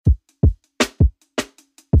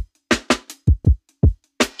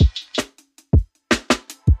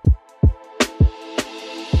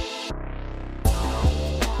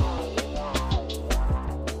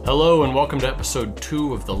Hello and welcome to episode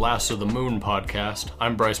 2 of the Last of the Moon podcast.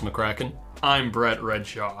 I'm Bryce McCracken. I'm Brett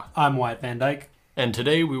Redshaw. I'm Wyatt Van Dyke. And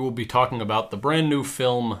today we will be talking about the brand new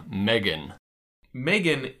film, M3GAN.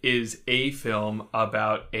 M3GAN is a film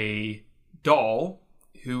about a doll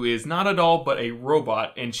who is not a doll but a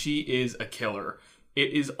robot, and she is a killer.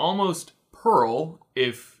 It is almost Pearl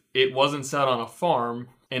if it wasn't set on a farm,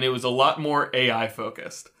 and it was a lot more AI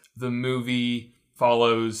focused. The movie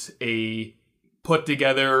follows a put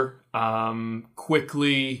together,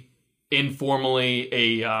 quickly,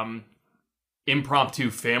 informally, impromptu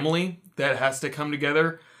family that has to come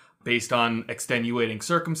together based on extenuating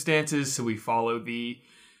circumstances. So we follow the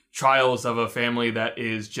trials of a family that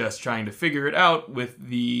is just trying to figure it out with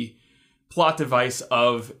the plot device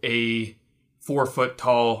of a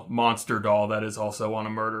 4-foot-tall monster doll that is also on a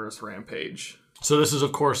murderous rampage. So this is,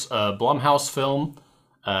 of course, a Blumhouse film.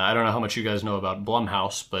 I don't know how much you guys know about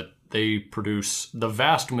Blumhouse, but they produce the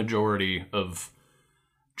vast majority of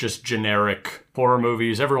just generic horror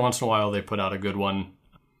movies. Every once in a while they put out a good one.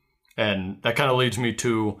 And that kind of leads me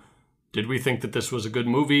to, did we think that this was a good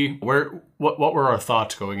movie? What were our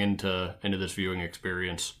thoughts going into this viewing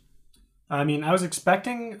experience? I mean, I was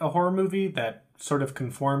expecting a horror movie that sort of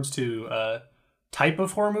conforms to a type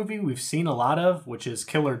of horror movie we've seen a lot of, which is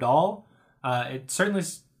killer doll. It certainly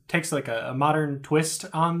takes like a modern twist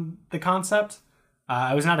on the concept.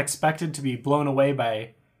 I was not expected to be blown away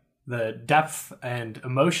by the depth and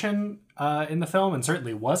emotion in the film, and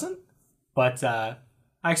certainly wasn't. But I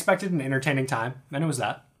expected an entertaining time, and it was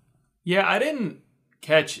that. Yeah, I didn't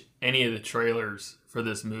catch any of the trailers for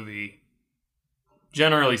this movie.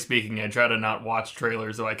 Generally speaking, I try to not watch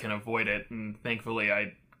trailers so I can avoid it, and thankfully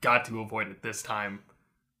I got to avoid it this time.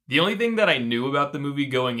 The only thing that I knew about the movie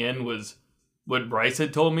going in was what Bryce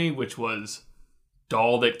had told me, which was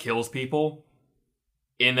doll that kills people.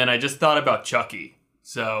 And then I just thought about Chucky.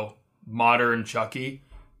 So, modern Chucky.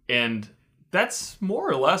 And that's more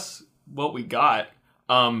or less what we got.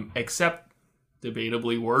 Except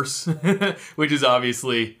debatably worse. Which is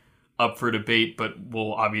obviously up for debate, but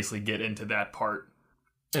we'll obviously get into that part.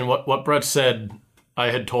 And what Brett said,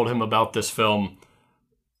 I had told him about this film,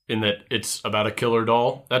 in that it's about a killer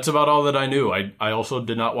doll. That's about all that I knew. I also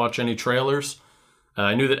did not watch any trailers.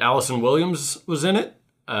 I knew that Allison Williams was in it.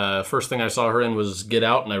 First thing I saw her in was Get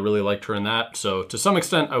Out, and I really liked her in that. So to some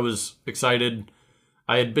extent, I was excited.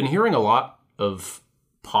 I had been hearing a lot of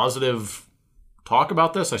positive talk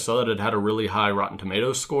about this. I saw that it had a really high Rotten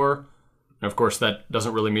Tomatoes score. And of course, that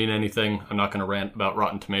doesn't really mean anything. I'm not going to rant about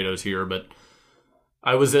Rotten Tomatoes here, but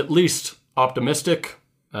I was at least optimistic,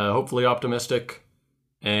 hopefully optimistic.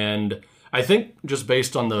 And I think just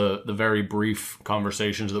based on the very brief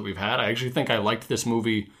conversations that we've had, I actually think I liked this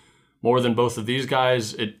movie more than both of these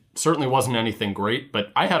guys. It certainly wasn't anything great,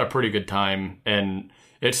 but I had a pretty good time, and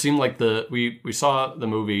it seemed like we saw the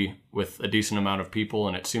movie with a decent amount of people,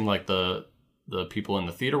 and it seemed like the people in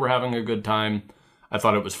the theater were having a good time. I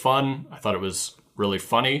thought it was fun. I thought it was really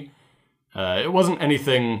funny. It wasn't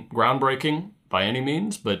anything groundbreaking by any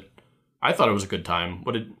means, but I thought it was a good time.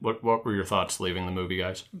 What were your thoughts leaving the movie,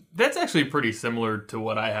 guys? That's actually pretty similar to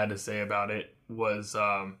what I had to say about it. Was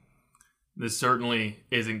this certainly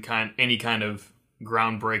isn't any kind of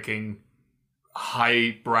groundbreaking,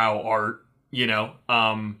 highbrow art, you know.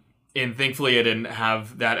 And thankfully, I didn't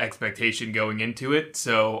have that expectation going into it,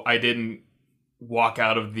 so I didn't walk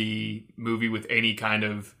out of the movie with any kind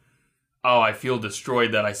of, oh, I feel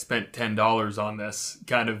destroyed that I spent $10 on this,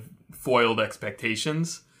 kind of foiled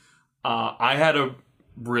expectations. I had a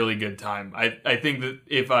really good time. I think that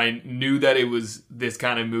if I knew that it was this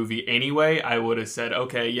kind of movie anyway, I would have said,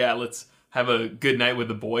 okay, yeah, let's have a good night with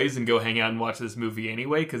the boys and go hang out and watch this movie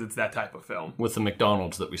anyway, because it's that type of film. With the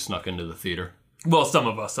McDonald's that we snuck into the theater. Well, some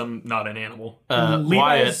of us. I'm not an animal.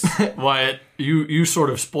 Wyatt, you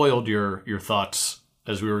sort of spoiled your thoughts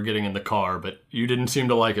as we were getting in the car, but you didn't seem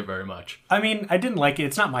to like it very much. I mean, I didn't like it.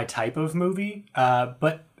 It's not my type of movie.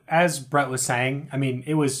 But as Brett was saying, I mean,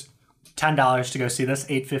 it was $10 to go see this,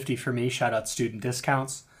 $8.50 for me. Shout out student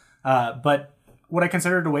discounts. But would I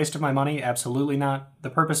consider it a waste of my money? Absolutely not. The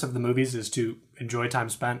purpose of the movies is to enjoy time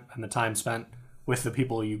spent, and the time spent with the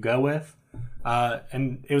people you go with.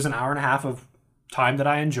 And it was an hour and a half of time that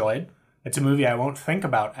I enjoyed. It's a movie I won't think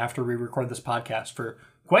about after we record this podcast for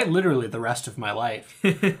quite literally the rest of my life.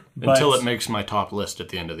 Until it makes my top list at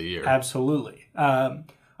the end of the year. Absolutely. I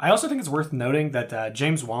also think it's worth noting that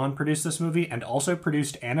James Wan produced this movie and also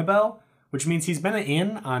produced Annabelle, which means he's been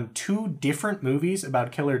in on 2 different movies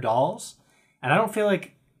about killer dolls. And I don't feel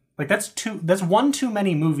like that's one too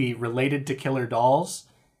many movie related to killer dolls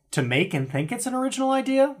to make and think it's an original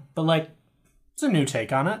idea, but like, it's a new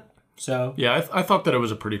take on it. So yeah, I thought that it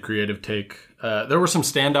was a pretty creative take. There were some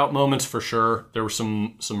standout moments for sure. There were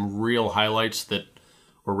some real highlights that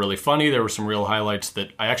were really funny. There were some real highlights that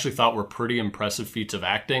I actually thought were pretty impressive feats of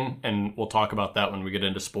acting, and we'll talk about that when we get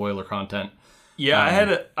into spoiler content. Yeah,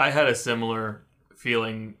 I had a similar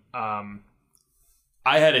feeling.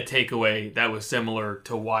 I had a takeaway that was similar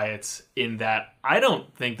to Wyatt's in that I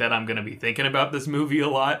don't think that I'm going to be thinking about this movie a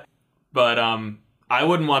lot, but I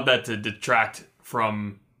wouldn't want that to detract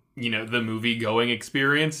from, the movie going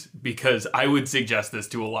experience, because I would suggest this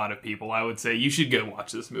to a lot of people. I would say you should go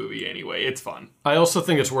watch this movie anyway. It's fun. I also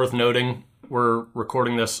think it's worth noting we're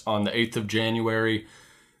recording this on the 8th of January.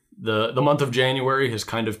 The month of January has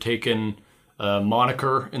kind of taken a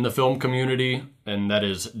moniker in the film community, and that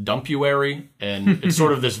is Dumpuary. And it's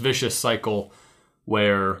sort of this vicious cycle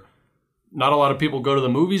where not a lot of people go to the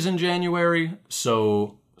movies in January,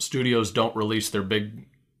 so studios don't release their big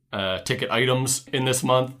ticket items in this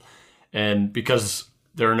month. And because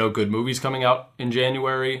there are no good movies coming out in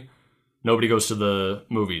January, nobody goes to the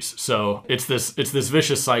movies. So it's this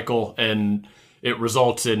vicious cycle, and it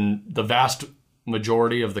results in the vast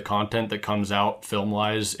majority of the content that comes out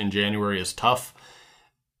film-wise in January is tough.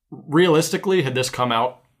 Realistically, had this come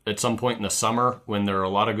out at some point in the summer when there are a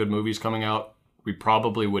lot of good movies coming out, we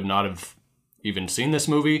probably would not have even seen this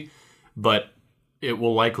movie, but it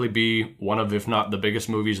will likely be one of, if not the biggest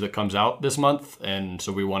movies that comes out this month, and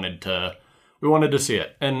so we wanted to see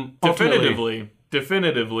it. And definitively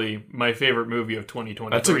my favorite movie of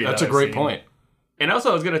 2023. That's a great point. And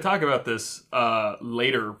also, I was going to talk about this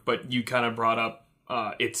later, but you kind of brought up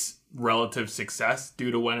its relative success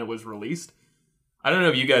due to when it was released. I don't know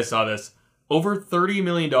if you guys saw this. Over $30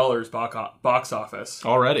 million box office.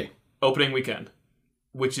 Already. Opening weekend,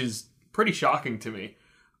 which is pretty shocking to me.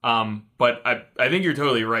 But I think you're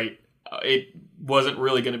totally right. It wasn't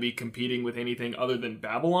really going to be competing with anything other than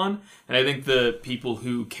Babylon. And I think the people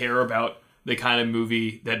who care about the kind of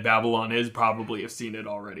movie that Babylon is probably have seen it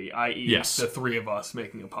already, i.e. Yes. The three of us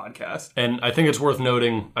making a podcast. And I think it's worth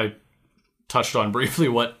noting, I touched on briefly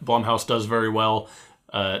what Blumhouse does very well.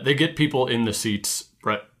 They get people in the seats.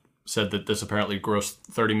 Brett said that this apparently grossed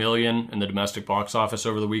 $30 million in the domestic box office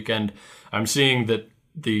over the weekend. I'm seeing that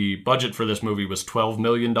the budget for this movie was $12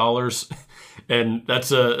 million. And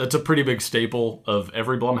that's a pretty big staple of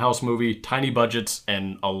every Blumhouse movie. Tiny budgets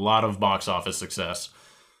and a lot of box office success.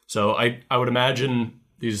 So I would imagine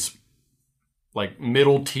these like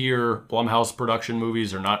middle tier Blumhouse production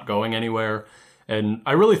movies are not going anywhere. And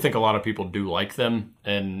I really think a lot of people do like them.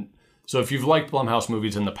 And so if you've liked Blumhouse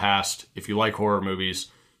movies in the past, if you like horror movies,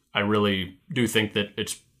 I really do think that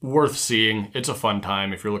it's worth seeing. It's a fun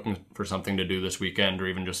time. If you're looking for something to do this weekend or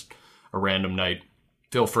even just a random night,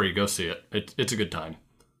 feel free, go see it. It's a good time.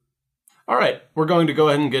 All right, we're going to go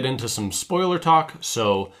ahead and get into some spoiler talk.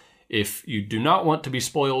 So if you do not want to be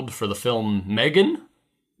spoiled for the film M3GAN,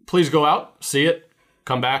 please go out, see it,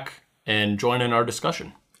 come back, and join in our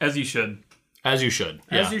discussion. As you should. As you should.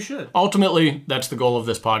 Yeah. As you should. Ultimately, that's the goal of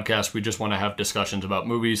this podcast. We just want to have discussions about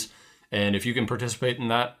movies. And if you can participate in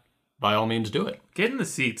that, by all means, do it. Get in the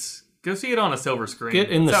seats. Go see it on a silver screen. Get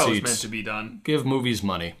in the That's how seats. it's meant to be done. Give movies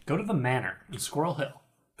money. Go to the Manor in Squirrel Hill,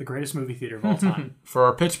 the greatest movie theater of all time. For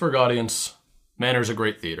our Pittsburgh audience, Manor's a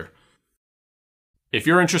great theater. If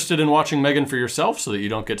you're interested in watching M3GAN for yourself so that you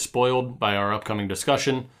don't get spoiled by our upcoming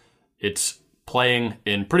discussion, it's playing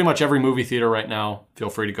in pretty much every movie theater right now. Feel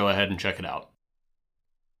free to go ahead and check it out.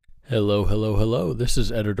 Hello. This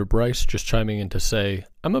is Editor Bryce just chiming in to say,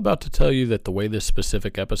 I'm about to tell you that the way this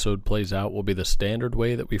specific episode plays out will be the standard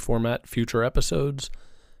way that we format future episodes,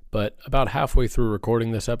 but about halfway through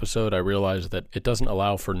recording this episode, I realized that it doesn't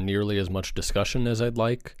allow for nearly as much discussion as I'd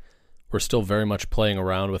like. We're still very much playing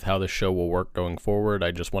around with how this show will work going forward.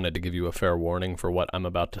 I just wanted to give you a fair warning for what I'm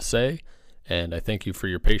about to say, and I thank you for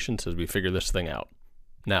your patience as we figure this thing out.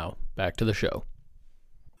 Now, back to the show.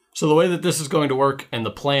 So the way that this is going to work and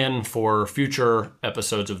the plan for future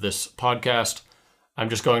episodes of this podcast, I'm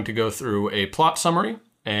just going to go through a plot summary,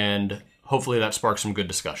 and hopefully that sparks some good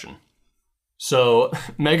discussion. So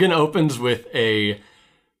M3GAN opens with a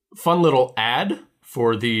fun little ad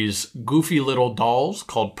for these goofy little dolls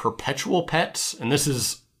called Perpetual Pets, and this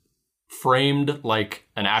is framed like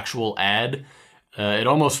an actual ad.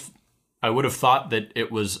 I would have thought that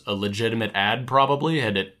it was a legitimate ad probably,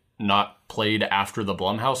 had it not played after the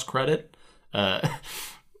Blumhouse credit. Do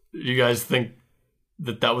you guys think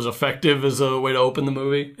that was effective as a way to open the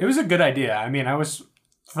movie? It was a good idea. I mean, I was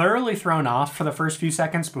thoroughly thrown off for the first few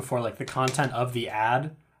seconds before like the content of the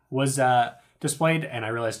ad was displayed, and I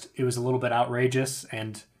realized it was a little bit outrageous,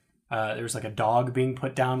 and there was like a dog being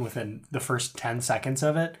put down within the first 10 seconds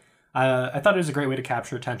of it. I thought it was a great way to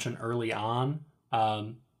capture attention early on,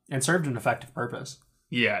 and served an effective purpose.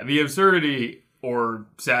 Yeah, the absurdity or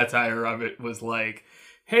satire of it was like,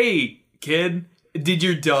 hey, kid, did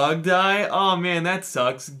your dog die? Oh man, that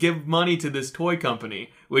sucks. Give money to this toy company,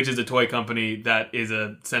 which is a toy company that is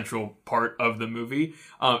a central part of the movie.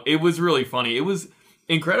 It was really funny. It was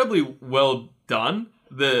incredibly well done.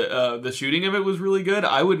 The shooting of it was really good.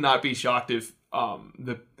 I would not be shocked if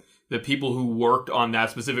the people who worked on that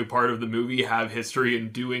specific part of the movie have history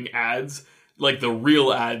in doing ads, like the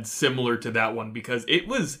real ads similar to that one, because it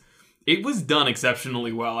was done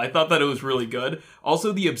exceptionally well. I thought that it was really good.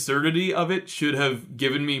 Also, the absurdity of it should have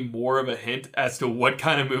given me more of a hint as to what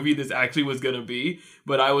kind of movie this actually was going to be.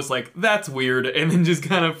 But I was like, that's weird, and then just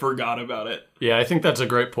kind of forgot about it. Yeah, I think that's a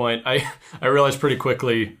great point. I realized pretty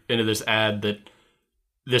quickly into this ad that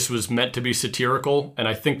this was meant to be satirical, and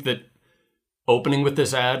I think that opening with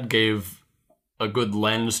this ad gave a good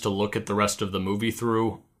lens to look at the rest of the movie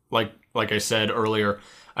through. Like I said earlier,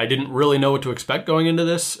 I didn't really know what to expect going into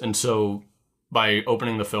this, and so by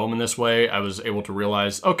opening the film in this way, I was able to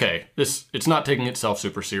realize, okay, it's not taking itself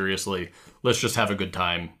super seriously. Let's just have a good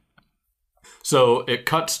time. So it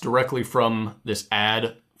cuts directly from this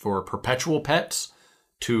ad for perpetual pets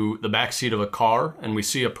to the backseat of a car, and we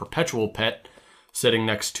see a perpetual pet sitting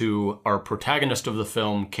next to our protagonist of the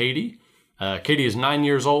film, Katie. Katie is 9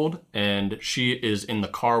 years old, and she is in the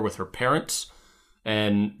car with her parents,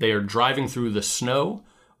 and they are driving through the snow.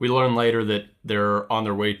 We learn later that they're on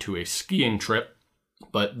their way to a skiing trip,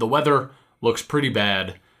 but the weather looks pretty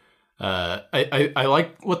bad. I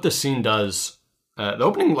like what this scene does. The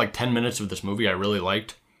opening 10 minutes of this movie I really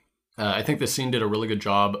liked. I think this scene did a really good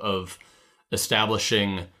job of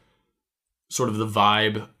establishing sort of the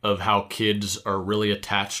vibe of how kids are really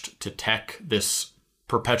attached to tech. This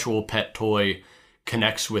perpetual pet toy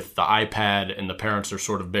connects with the iPad, and the parents are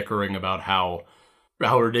sort of bickering about how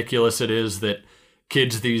ridiculous it is that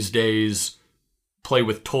kids these days play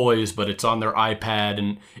with toys, but it's on their iPad,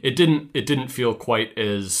 and it didn't feel quite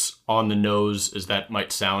as on the nose as that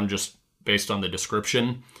might sound just based on the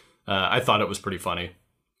description. I thought it was pretty funny.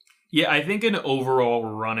 Yeah, I think an overall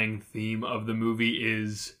running theme of the movie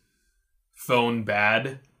is phone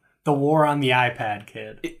bad. The war on the iPad,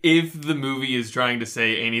 kid. If the movie is trying to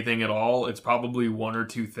say anything at all, it's probably one or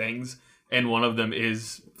two things, and one of them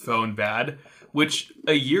is phone bad, which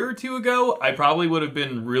a year or two ago, I probably would have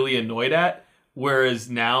been really annoyed at, whereas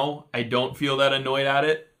now I don't feel that annoyed at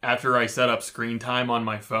it after I set up screen time on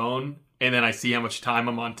my phone, and then I see how much time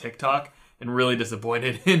I'm on TikTok, and really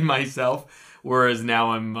disappointed in myself, whereas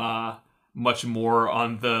now I'm much more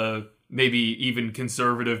on the maybe even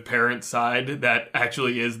conservative parent side that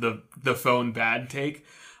actually is the phone bad take.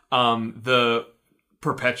 The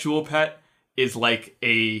perpetual pet is like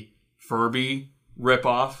a Furby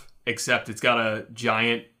ripoff, except it's got a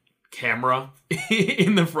giant camera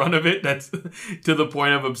in the front of it that's to the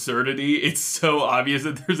point of absurdity. It's so obvious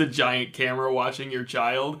that there's a giant camera watching your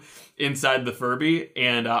child inside the Furby,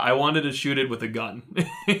 and I wanted to shoot it with a gun.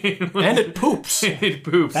 And it poops. It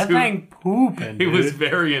poops. That thing pooping, dude. It was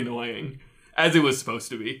very annoying, as it was supposed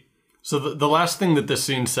to be. So the last thing that this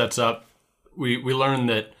scene sets up, we learn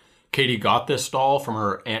that Katie got this doll from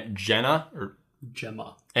her Aunt Jenna, or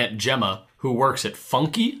Aunt Gemma, who works at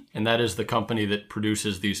Funky, and that is the company that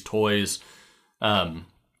produces these toys. And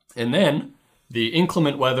then the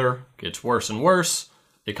inclement weather gets worse and worse.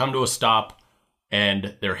 They come to a stop,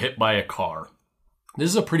 and they're hit by a car. This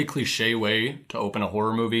is a pretty cliche way to open a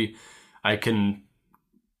horror movie. I can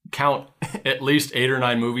count at least 8 or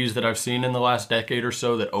 9 movies that I've seen in the last decade or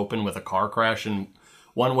so that open with a car crash in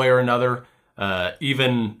one way or another.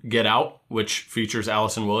 Even Get Out, which features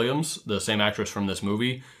Allison Williams, the same actress from this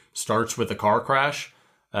movie, starts with a car crash.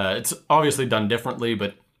 It's obviously done differently,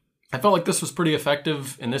 but I felt like this was pretty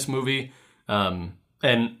effective in this movie. And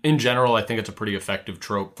in general, I think it's a pretty effective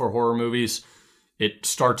trope for horror movies. It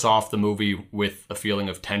starts off the movie with a feeling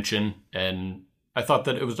of tension, and I thought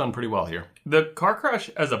that it was done pretty well here. The car crash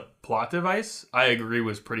as a plot device, I agree,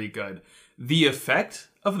 was pretty good. The effect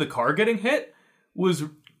of the car getting hit was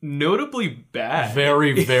notably bad.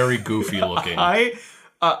 Very, very goofy looking.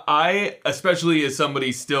 I, especially as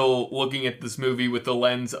somebody still looking at this movie with the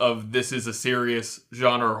lens of this is a serious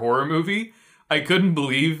genre horror movie, I couldn't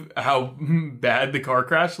believe how bad the car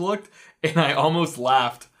crash looked, and I almost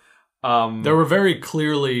laughed. They were very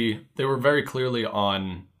clearly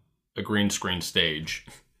on a green screen stage,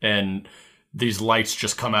 and these lights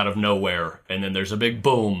just come out of nowhere, and then there's a big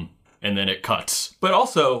boom, and then it cuts. But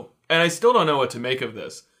also, and I still don't know what to make of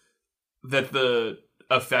this, that the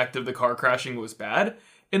effect of the car crashing was bad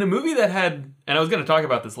in a movie that had, and I was going to talk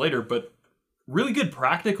about this later, but really good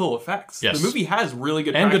practical effects. Yes. The movie has really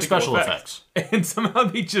good And good practical special effects. And somehow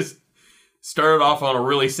they just started off on a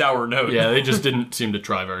really sour note. Yeah, they just didn't seem to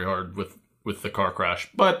try very hard with the car crash.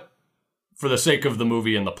 But for the sake of the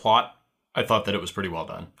movie and the plot, I thought that it was pretty well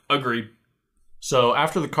done. Agreed. So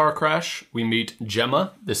after the car crash, we meet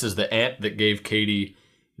Gemma. This is the aunt that gave Katie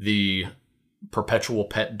the perpetual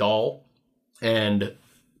pet doll. And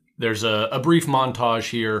there's a brief montage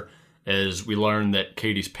here as we learn that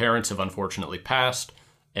Katie's parents have unfortunately passed.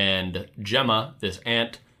 And Gemma, this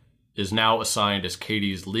aunt, is now assigned as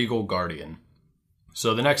Katie's legal guardian.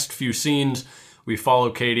 So the next few scenes, we follow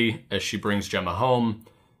Katie as she brings Gemma home.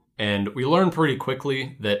 And we learn pretty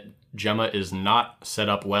quickly that Gemma is not set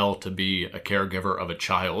up well to be a caregiver of a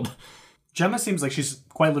child. Gemma seems like she's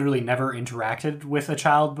quite literally never interacted with a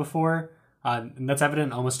child before, and that's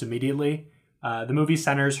evident almost immediately. The movie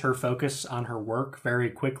centers her focus on her work very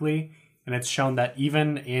quickly, and it's shown that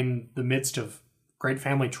even in the midst of great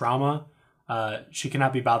family trauma, she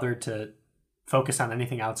cannot be bothered to focus on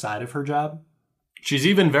anything outside of her job. She's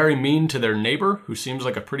even very mean to their neighbor, who seems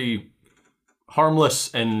like a pretty harmless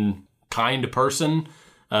and kind person.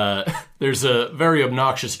 There's a very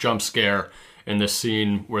obnoxious jump scare in this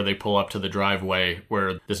scene where they pull up to the driveway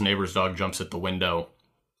where this neighbor's dog jumps at the window.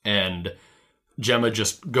 And Gemma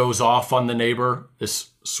just goes off on the neighbor,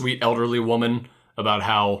 this sweet elderly woman, about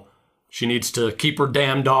how she needs to keep her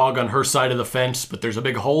damn dog on her side of the fence, but there's a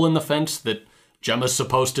big hole in the fence that Gemma's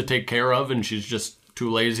supposed to take care of, and she's just too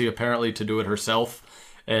lazy, apparently, to do it herself.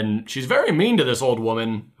 And she's very mean to this old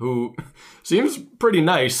woman, who seems pretty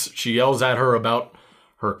nice. She yells at her about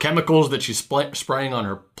her chemicals that she's spraying on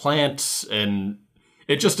her plants, and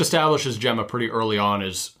it just establishes Gemma pretty early on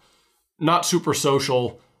as not super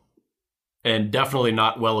social and definitely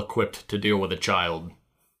not well equipped to deal with a child.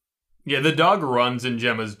 Yeah, the dog runs in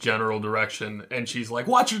Gemma's general direction, and she's like,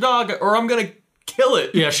 "Watch your dog, or I'm gonna kill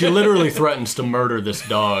it." Yeah, she literally threatens to murder this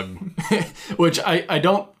dog, which I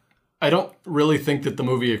don't really think that the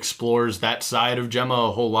movie explores that side of Gemma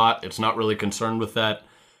a whole lot. It's not really concerned with that.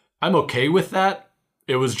 I'm okay with that.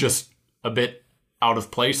 It was just a bit out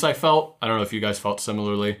of place, I felt. I don't know if you guys felt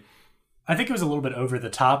similarly. I think it was a little bit over the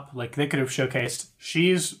top. Like, they could have showcased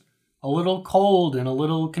she's a little cold and a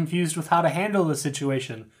little confused with how to handle the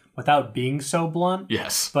situation without being so blunt.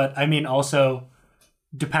 Yes. But, I mean, also,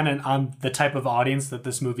 dependent on the type of audience that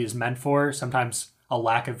this movie is meant for, sometimes a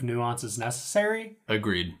lack of nuance is necessary.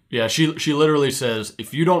 Agreed. Yeah, she literally says,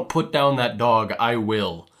 "If you don't put down that dog, I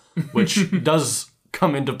will," which does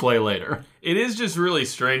come into play later. It is just really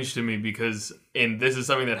strange to me because, and this is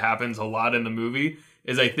something that happens a lot in the movie,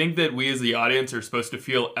 is I think that we as the audience are supposed to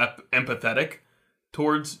feel empathetic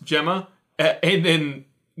towards Gemma, and then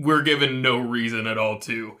we're given no reason at all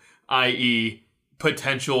to, i.e.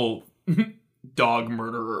 potential dog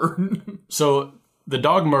murderer. So the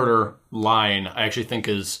dog murder line, I actually think,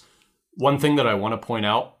 is one thing that I want to point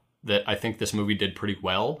out that I think this movie did pretty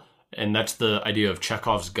well, and that's the idea of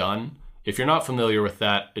Chekhov's gun. If you're not familiar with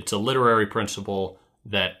that, it's a literary principle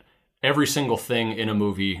that every single thing in a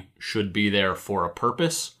movie should be there for a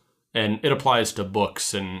purpose, and it applies to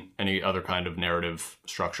books and any other kind of narrative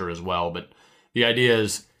structure as well. But the idea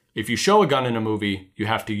is, if you show a gun in a movie, you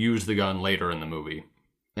have to use the gun later in the movie.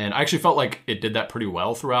 And I actually felt like it did that pretty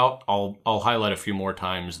well throughout. I'll highlight a few more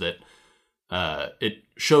times that it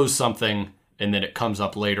shows something and then it comes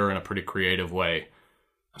up later in a pretty creative way.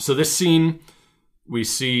 So this scene, we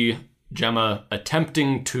see Gemma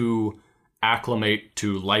attempting to acclimate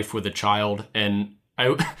to life with a child. And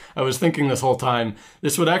I was thinking this whole time,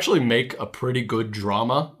 this would actually make a pretty good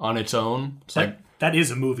drama on its own. It's That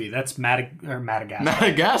is a movie. That's Madagascar.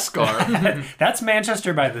 Madagascar. That's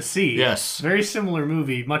Manchester by the Sea. Yes. Very similar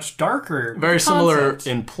movie, much darker. Very similar concept.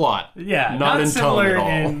 in plot. Yeah, not in tone at all.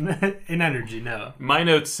 in energy, no. My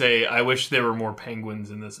notes say, I wish there were more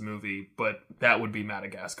penguins in this movie, but that would be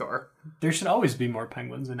Madagascar. There should always be more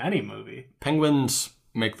penguins in any movie. Penguins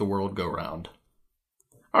make the world go round.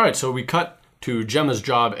 All right, so we cut to Gemma's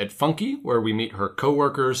job at Funky, where we meet her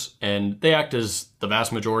co-workers, and they act as the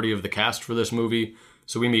vast majority of the cast for this movie.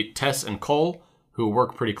 So we meet Tess and Cole, who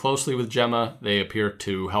work pretty closely with Gemma. They appear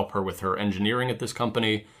to help her with her engineering at this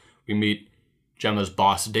company. We meet Gemma's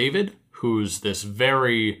boss, David, who's this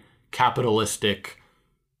very capitalistic,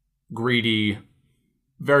 greedy,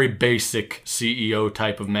 very basic CEO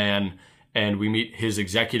type of man. And we meet his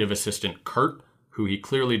executive assistant, Kurt, who he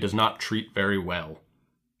clearly does not treat very well.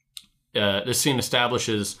 This scene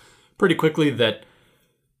establishes pretty quickly that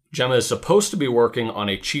Gemma is supposed to be working on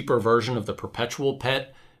a cheaper version of the perpetual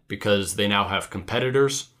pet because they now have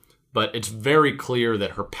competitors, but it's very clear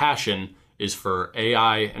that her passion is for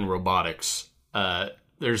AI and robotics.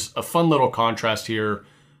 there's a fun little contrast here.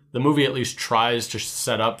 The movie at least tries to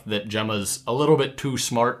set up that Gemma's a little bit too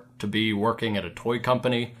smart to be working at a toy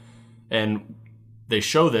company. And they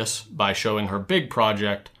show this by showing her big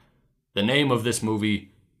project, the name of this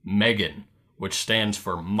movie, M3GAN, which stands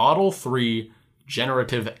for Model 3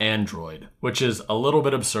 Generative Android, which is a little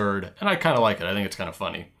bit absurd, and I kind of like it. I think it's kind of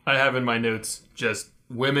funny. I have in my notes just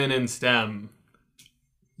women in STEM.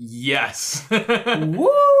 Yes.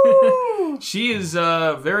 Woo! She is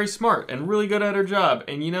very smart and really good at her job.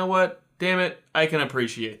 And you know what? Damn it, I can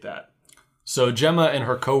appreciate that. So Gemma and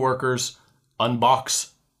her coworkers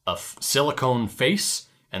unbox a silicone face,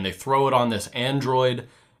 and they throw it on this android,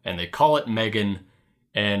 and they call it M3GAN,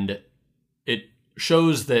 and it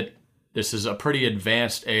shows that this is a pretty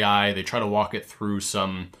advanced AI. They try to walk it through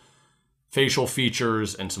some facial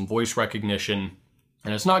features and some voice recognition,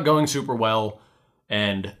 and it's not going super well.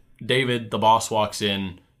 And David, the boss, walks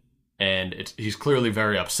in, and he's clearly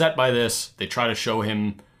very upset by this. They try to show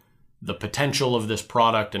him the potential of this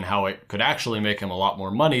product and how it could actually make him a lot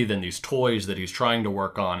more money than these toys that he's trying to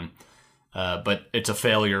work on. But it's a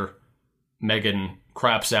failure. M3GAN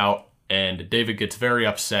craps out, and David gets very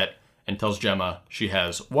upset and tells Gemma she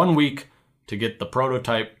has 1 week to get the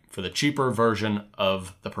prototype for the cheaper version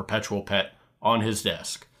of the perpetual pet on his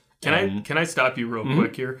desk. Can I stop you real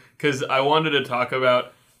quick here? Because I wanted to talk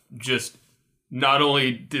about just not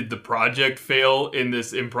only did the project fail in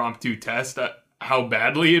this impromptu test, how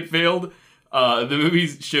badly it failed. The movie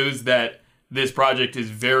shows that this project is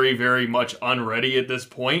very, very much unready at this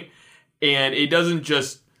point, and it doesn't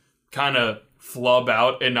just kind of flub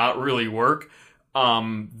out and not really work.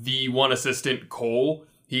 The one assistant, Cole,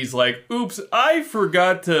 he's like, oops, I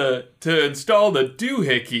forgot to install the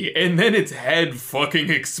doohickey, and then its head fucking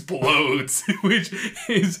explodes, which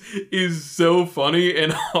is so funny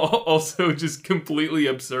and also just completely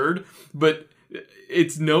absurd. But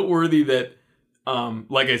it's noteworthy that,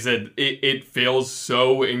 like I said, it fails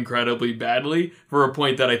so incredibly badly for a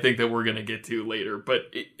point that I think that we're going to get to later.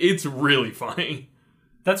 But it's really funny.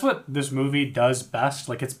 That's what this movie does best.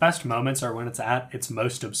 Like, its best moments are when it's at its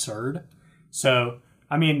most absurd. So,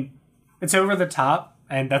 I mean, it's over the top,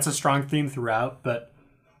 and that's a strong theme throughout, but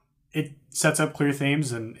it sets up clear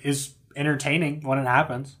themes and is entertaining when it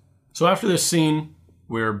happens. So after this scene,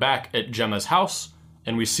 we're back at Gemma's house,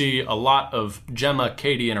 and we see a lot of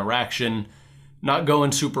Gemma-Katie interaction, not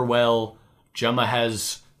going super well. Gemma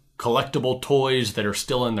has collectible toys that are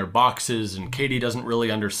still in their boxes, and Katie doesn't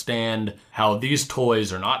really understand how these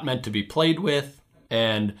toys are not meant to be played with.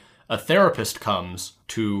 And a therapist comes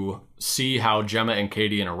to see how Gemma and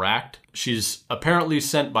Katie interact. She's apparently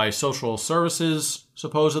sent by social services,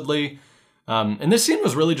 supposedly. And this scene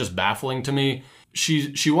was really just baffling to me.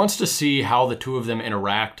 She wants to see how the two of them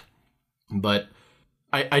interact, but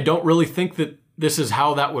I don't really think that this is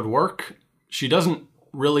how that would work. She doesn't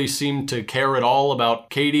really seem to care at all about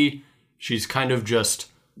Katie. She's kind of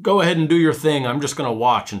just, go ahead and do your thing. I'm just going to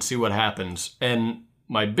watch and see what happens. And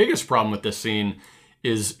my biggest problem with this scene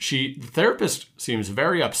is the therapist seems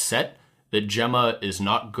very upset that Gemma is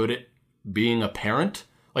not good at being a parent.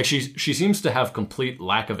 Like, she seems to have complete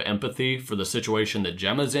lack of empathy for the situation that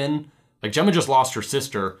Gemma's in. Like, Gemma just lost her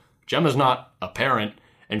sister. Gemma's not a parent,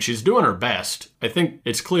 and she's doing her best. I think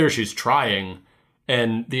it's clear she's trying.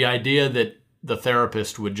 And the idea that the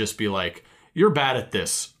therapist would just be like, you're bad at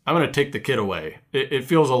this, I'm going to take the kid away. It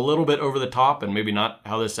feels a little bit over the top and maybe not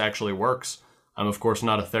how this actually works. I'm, of course,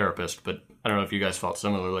 not a therapist, but I don't know if you guys felt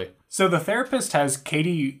similarly. So the therapist has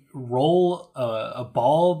Katie roll a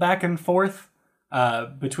ball back and forth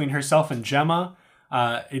between herself and Gemma.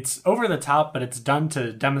 It's over the top, but it's done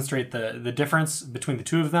to demonstrate the difference between the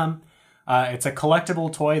two of them. It's a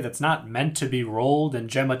collectible toy that's not meant to be rolled,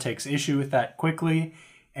 and Gemma takes issue with that quickly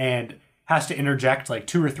and has to interject like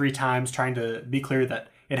 2 or 3 times trying to be clear that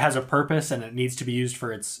it has a purpose and it needs to be used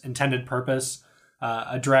for its intended purpose.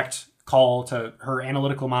 A direct call to her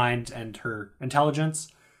analytical mind and her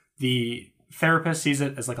intelligence. The therapist sees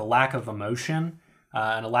it as like a lack of emotion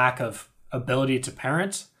and a lack of ability to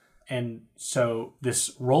parent. And so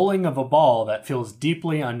this rolling of a ball that feels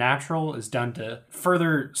deeply unnatural is done to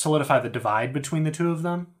further solidify the divide between the two of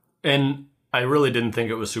them. And I really didn't think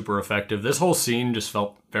it was super effective. This whole scene just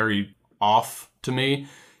felt very off to me.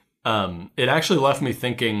 It actually left me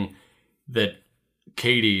thinking that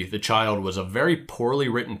Katie, the child, was a very poorly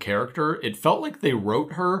written character. It felt like they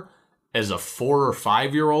wrote her as a 4 or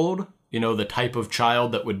 5-year-old, you know, the type of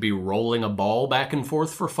child that would be rolling a ball back and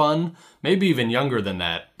forth for fun, maybe even younger than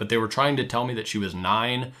that. But they were trying to tell me that she was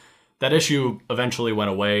 9. That issue eventually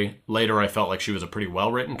went away. Later, I felt like she was a pretty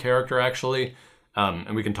well-written character, actually.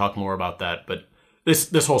 And we can talk more about that. But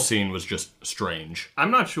This whole scene was just strange.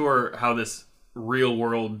 I'm not sure how this real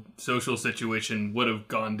world social situation would have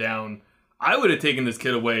gone down. I would have taken this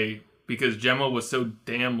kid away because Gemma was so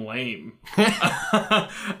damn lame.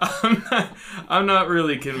 I'm not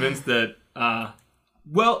really convinced that,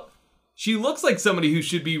 she looks like somebody who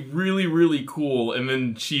should be really, really cool, and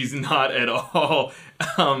then she's not at all.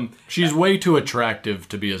 She's way too attractive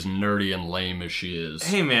to be as nerdy and lame as she is.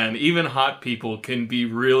 Hey man, even hot people can be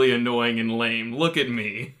really annoying and lame. Look at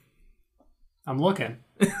me. I'm looking.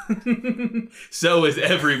 So is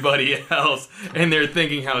everybody else, and they're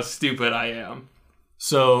thinking how stupid I am.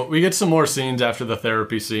 So we get some more scenes after the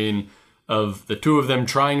therapy scene of the two of them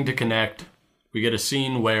trying to connect. We get a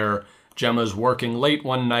scene where Gemma's working late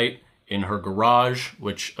one night in her garage,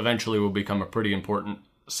 which eventually will become a pretty important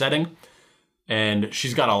setting. And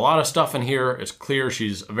she's got a lot of stuff in here. It's clear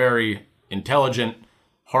she's a very intelligent,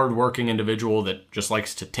 hardworking individual that just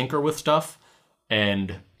likes to tinker with stuff.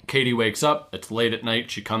 And Katie wakes up. It's late at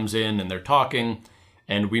night. She comes in and they're talking.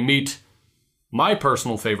 And we meet my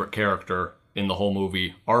personal favorite character in the whole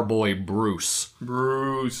movie, our boy Bruce.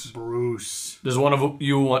 Bruce. Does one of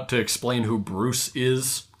you want to explain who Bruce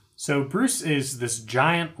is? So Bruce is this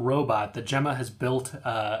giant robot that Gemma has built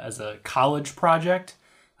as a college project.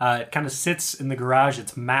 It kind of sits in the garage.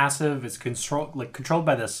 It's massive. It's controlled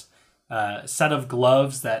by this set of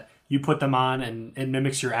gloves that you put them on and it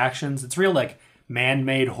mimics your actions. It's real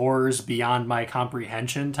man-made horrors beyond my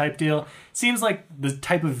comprehension type deal. Seems like the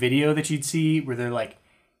type of video that you'd see where they're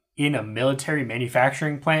in a military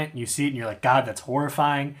manufacturing plant. And you see it and you're like, God, that's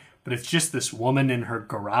horrifying. But it's just this woman in her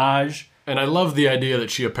garage. And I love the idea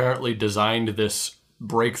that she apparently designed this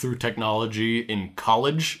breakthrough technology in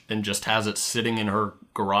college and just has it sitting in her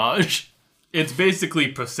garage. It's basically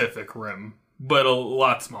Pacific Rim, but a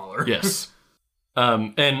lot smaller. Yes.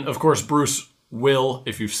 And of course, Bruce will,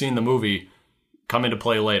 if you've seen the movie, come into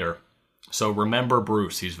play later. So remember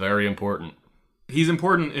Bruce. He's very important. He's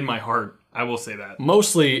important in my heart. I will say that.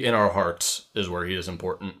 Mostly in our hearts is where he is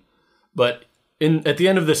important. But at the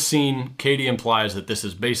end of this scene, Katie implies that this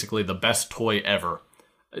is basically the best toy ever.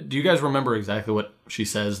 Do you guys remember exactly what she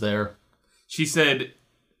says there? She said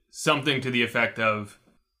something to the effect of,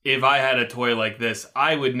 if I had a toy like this,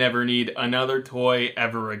 I would never need another toy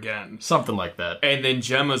ever again. Something like that. And then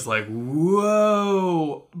Gemma's like,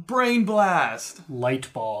 whoa, brain blast.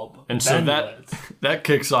 Light bulb. And so that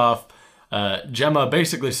kicks off Gemma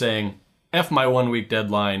basically saying, F my 1 week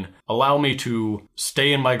deadline, allow me to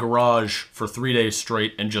stay in my garage for 3 days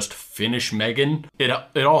straight and just finish M3GAN.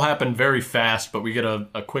 It all happened very fast, but we get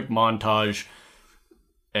a quick montage.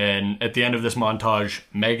 And at the end of this montage,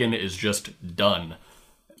 M3GAN is just done.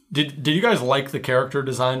 Did you guys like the character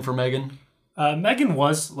design for M3GAN? M3GAN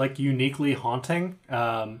was uniquely haunting.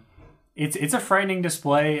 It's a frightening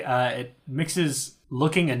display. It mixes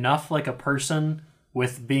looking enough like a person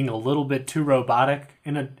with being a little bit too robotic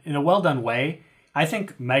in a well done way. I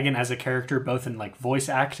think M3GAN as a character, both in voice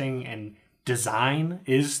acting and design,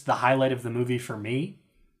 is the highlight of the movie for me.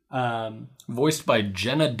 Voiced by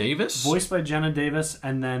Jenna Davis? Voiced by Jenna Davis,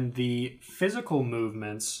 and then the physical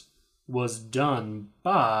movements was done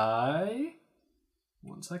by...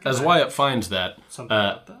 One second. As Wyatt finds that, something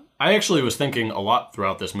about that. I actually was thinking a lot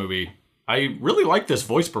throughout this movie. I really like this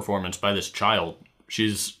voice performance by this child.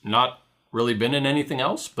 She's not really been in anything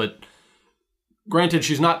else, but granted,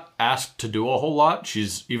 she's not asked to do a whole lot.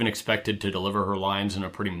 She's even expected to deliver her lines in a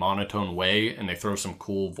pretty monotone way, and they throw some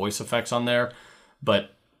cool voice effects on there.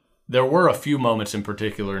 But there were a few moments in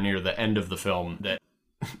particular near the end of the film that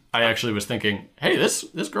I actually was thinking, hey, this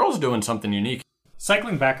girl's doing something unique.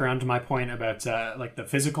 Cycling back around to my point about the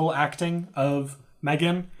physical acting of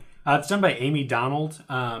M3GAN, it's done by Amy Donald.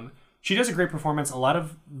 She does a great performance. A lot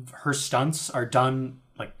of her stunts are done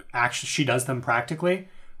actually, she does them practically,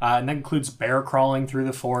 and that includes bear crawling through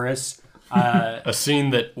the forest. A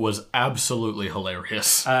scene that was absolutely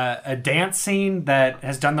hilarious. A dance scene that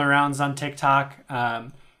has done the rounds on TikTok.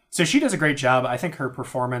 So she does a great job. I think her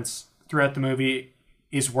performance throughout the movie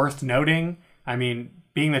is worth noting. I mean,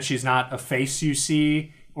 being that she's not a face you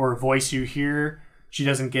see or a voice you hear, she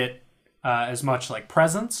doesn't get as much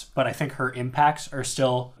presence, but I think her impacts are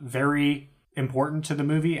still very important to the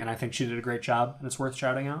movie, and I think she did a great job, and it's worth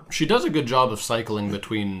shouting out. She does a good job of cycling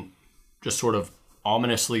between just sort of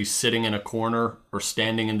ominously sitting in a corner or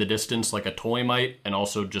standing in the distance like a toy might, and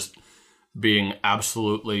also just being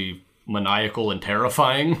absolutely maniacal and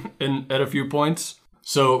terrifying at a few points.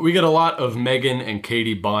 So we get a lot of M3GAN and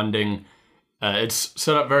Katie bonding. It's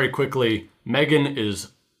set up very quickly. M3GAN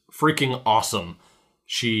is freaking awesome.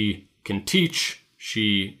 She can teach,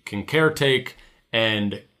 she can caretake,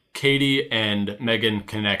 and Katie and M3GAN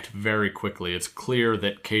connect very quickly. It's clear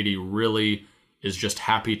that Katie really is just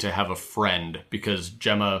happy to have a friend because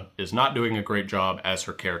Gemma is not doing a great job as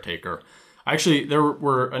her caretaker. Actually, there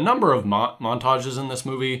were a number of montages in this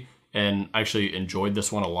movie, and I actually enjoyed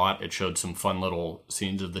this one a lot. It showed some fun little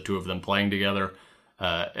scenes of the two of them playing together,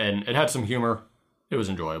 and it had some humor. It was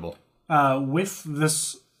enjoyable. With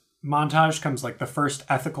this montage comes like the first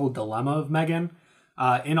ethical dilemma of M3GAN.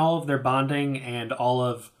 In all of their bonding and all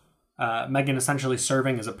of M3GAN essentially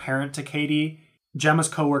serving as a parent to Katie, Gemma's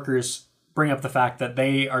coworkers bring up the fact that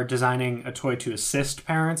they are designing a toy to assist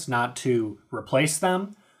parents, not to replace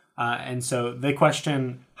them. And so they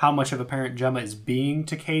question how much of a parent Gemma is being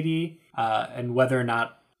to Katie, and whether or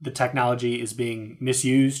not the technology is being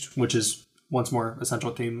misused, which is once more a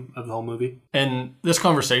central theme of the whole movie. And this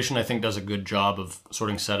conversation, I think, does a good job of sort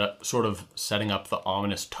of setting up the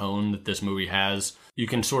ominous tone that this movie has. You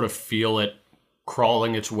can sort of feel it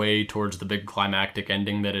crawling its way towards the big climactic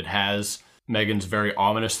ending that it has. M3GAN's very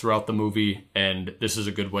ominous throughout the movie, and this is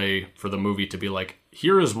a good way for the movie to be like,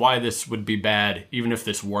 here is why this would be bad, even if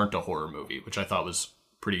this weren't a horror movie, which I thought was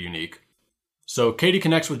pretty unique. So Katie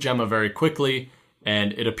connects with Gemma very quickly,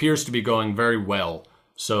 and it appears to be going very well.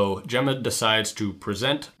 So Gemma decides to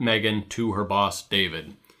present M3GAN to her boss,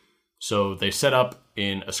 David. So they set up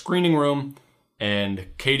in a screening room, and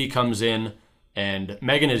Katie comes in, and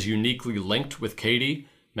M3GAN is uniquely linked with Katie.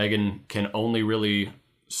 M3GAN can only really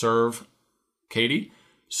serve Katie.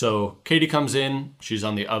 So Katie comes in, she's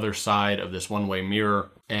on the other side of this one-way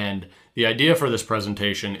mirror, and the idea for this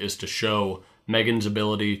presentation is to show M3GAN's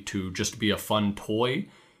ability to just be a fun toy.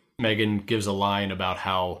 M3GAN gives a line about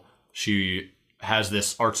how she has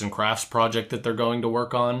this arts and crafts project that they're going to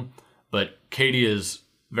work on, but Katie is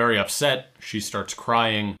very upset. She starts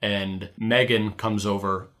crying, and M3GAN comes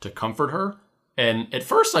over to comfort her. And at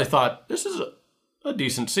first I thought, this is a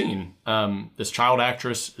decent scene. This child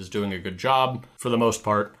actress is doing a good job for the most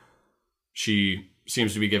part. She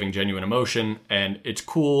seems to be giving genuine emotion, and it's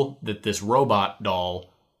cool that this robot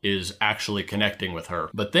doll is actually connecting with her.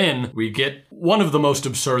 But then we get one of the most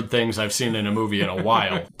absurd things I've seen in a movie in a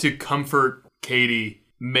while. To comfort Katie,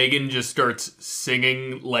 M3GAN just starts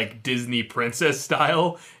singing like Disney princess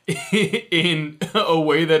style in a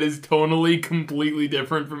way that is tonally completely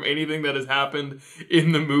different from anything that has happened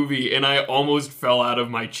in the movie, and I almost fell out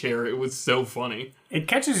of my chair. It was so funny. It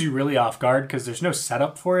catches you really off guard because there's no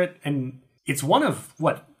setup for it, and it's one of,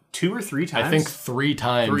 what, 2 or 3 times? I think 3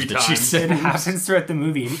 times. 3 that she times. sings. It happens throughout the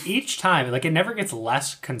movie, and each time, like, it never gets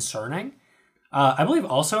less concerning. I believe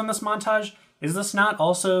also in this montage, is this not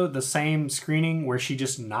also the same screening where she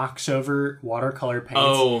just knocks over watercolor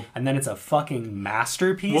paints and then it's a fucking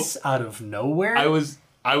masterpiece out of nowhere? I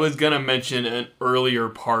was gonna mention an earlier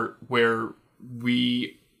part where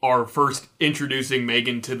we are first introducing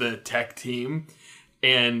M3GAN to the tech team,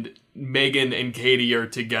 and M3GAN and Katie are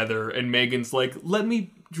together, and M3GAN's like, let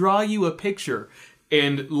me draw you a picture.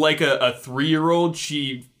 And like a 3-year-old,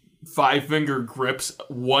 she 5-finger grips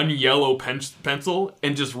one yellow pencil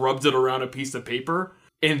and just rubs it around a piece of paper,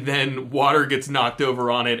 and then water gets knocked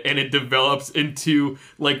over on it, and it develops into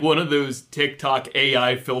like one of those TikTok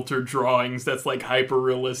AI filter drawings that's like hyper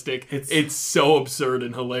realistic. It's so absurd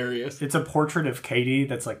and hilarious. It's a portrait of Katie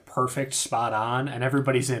that's like perfect, spot on, and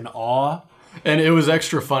everybody's in awe. And it was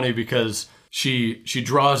extra funny because she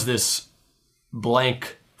draws this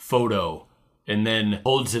blank photo and then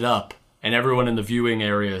holds it up, and everyone in the viewing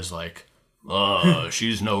area is like,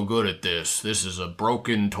 she's no good at this. This is a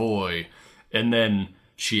broken toy. And then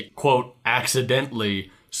she, quote,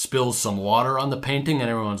 accidentally spills some water on the painting, and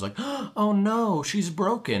everyone's like, oh no, she's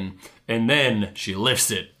broken. And then she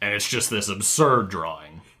lifts it, and it's just this absurd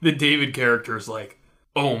drawing. The David character is like,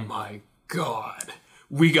 oh my god,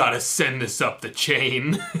 we gotta send this up the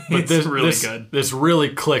chain. But It's really good. This really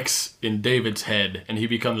clicks in David's head, and he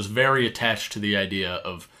becomes very attached to the idea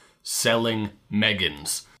of selling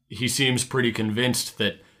M3GANs. He seems pretty convinced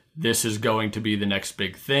that this is going to be the next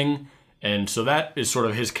big thing, and so that is sort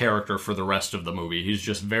of his character for the rest of the movie. He's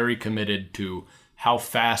just very committed to how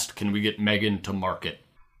fast can we get M3GAN to market.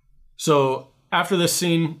 So after this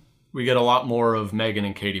scene, we get a lot more of M3GAN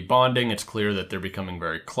and Katie bonding. It's clear that they're becoming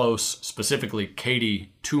very close, specifically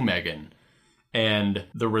Katie to M3GAN. And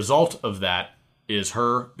the result of that is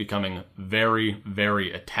her becoming very,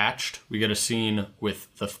 very attached. We get a scene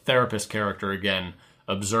with the therapist character again,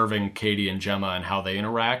 observing Katie and Gemma and how they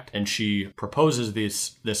interact. And she proposes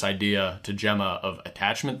this idea to Gemma of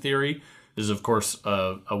attachment theory. This is, of course,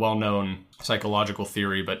 a well-known psychological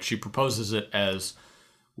theory, but she proposes it as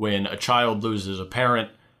when a child loses a parent,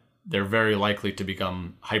 they're very likely to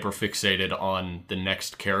become hyperfixated on the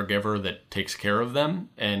next caregiver that takes care of them.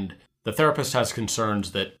 And the therapist has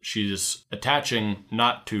concerns that she's attaching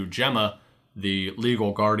not to Gemma, the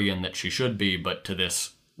legal guardian that she should be, but to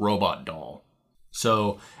this robot doll.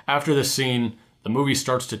 So after this scene, the movie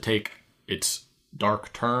starts to take its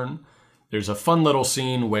dark turn. There's a fun little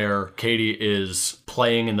scene where Katie is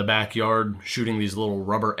playing in the backyard, shooting these little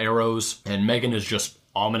rubber arrows, and M3GAN is just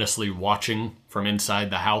ominously watching from inside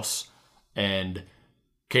the house. And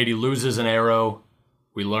Katie loses an arrow.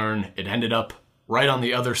 We learn it ended up right on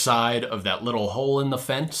the other side of that little hole in the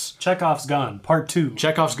fence. Chekhov's gun, part 2.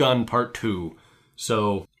 Chekhov's gun, part 2.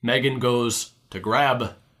 So M3GAN goes to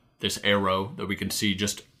grab this arrow that we can see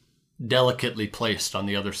just delicately placed on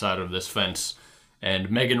the other side of this fence. And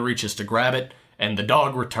M3GAN reaches to grab it, and the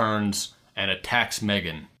dog returns and attacks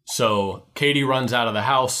M3GAN. So Katie runs out of the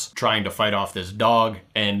house trying to fight off this dog,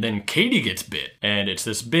 and then Katie gets bit. And it's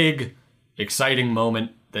this big, exciting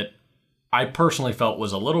moment that I personally felt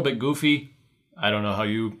was a little bit goofy. I don't know how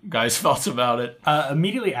you guys felt about it.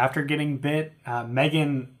 Immediately after getting bit,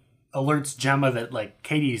 M3GAN alerts Gemma that like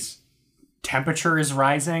Katie's temperature is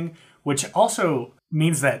rising, which also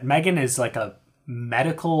means that M3GAN is like a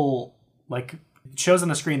medical, like it shows on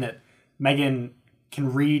the screen that M3GAN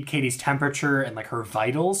can read Katie's temperature and like her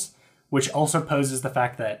vitals, which also poses the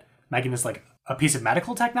fact that M3GAN is like a piece of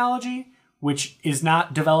medical technology, which is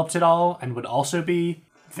not developed at all and would also be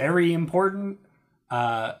very important.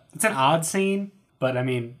 It's an odd scene, but I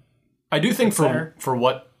mean, I do think for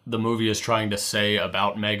what the movie is trying to say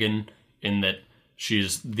about M3GAN, in that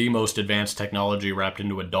she's the most advanced technology wrapped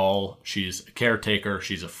into a doll. She's a caretaker.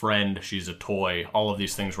 She's a friend. She's a toy. All of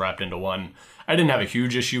these things wrapped into one. I didn't have a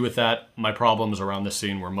huge issue with that. My problems around this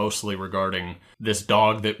scene were mostly regarding this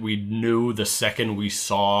dog that we knew the second we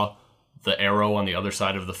saw the arrow on the other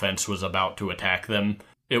side of the fence was about to attack them.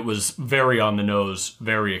 It was very on the nose,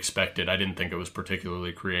 very expected. I didn't think it was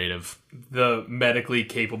particularly creative. The medically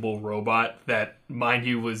capable robot that, mind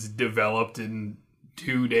you, was developed in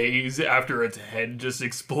 2 days after its head just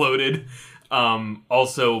exploded.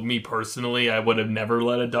 Also, me personally, I would have never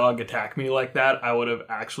let a dog attack me like that. I would have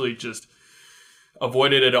actually just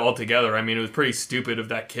avoided it altogether. I mean, it was pretty stupid of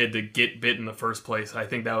that kid to get bit in the first place. I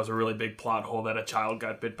think that was a really big plot hole that a child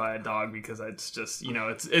got bit by a dog, because it's just,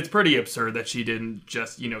 it's pretty absurd that she didn't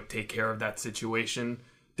just, take care of that situation.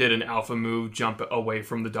 Did an alpha move, jump away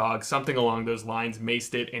from the dog, something along those lines,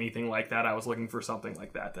 maced it, anything like that. I was looking for something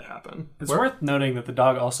like that to happen. It's worth noting that the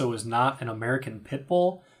dog also was not an American pit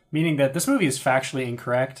bull, meaning that this movie is factually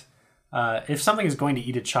incorrect. If something is going to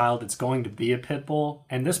eat a child, it's going to be a pit bull,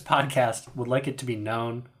 and this podcast would like it to be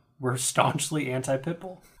known we're staunchly anti-pit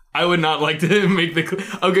bull. I would not like to make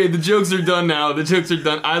okay, the jokes are done now. The jokes are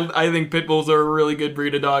done. I think pit bulls are a really good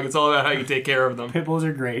breed of dog. It's all about how you take care of them. Pit bulls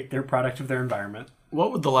are great. They're a product of their environment.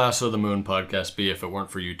 What would the Lasso of the Moon podcast be if it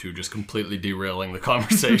weren't for you two just completely derailing the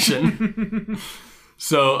conversation?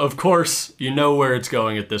 So, of course, you know where it's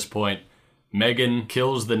going at this point. M3GAN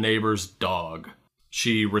kills the neighbor's dog.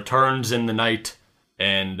 She returns in the night,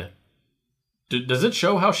 and does it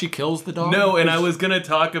show how she kills the dog? No, and I was going to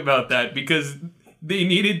talk about that, because they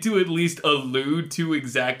needed to at least allude to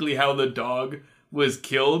exactly how the dog was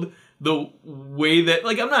killed. The way that,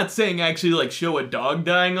 I'm not saying actually, show a dog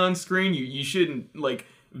dying on screen. You shouldn't,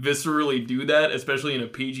 viscerally do that, especially in a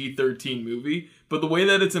PG-13 movie. But the way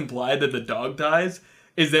that it's implied that the dog dies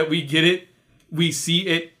is that we see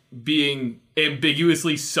it being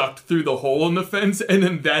ambiguously sucked through the hole in the fence, and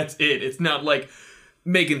then that's it. It's not like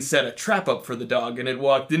M3GAN set a trap up for the dog and it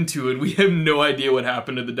walked into it. We have no idea what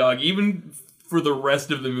happened to the dog. Even for the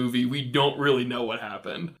rest of the movie, we don't really know what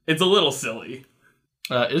happened. It's a little silly.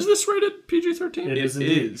 Is this rated PG-13? It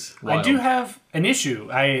is. I do have an issue.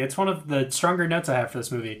 It's one of the stronger notes I have for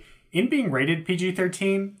this movie. In being rated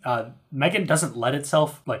PG-13, M3GAN doesn't let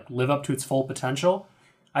itself live up to its full potential.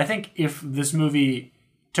 I think if this movie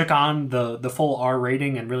took on the full R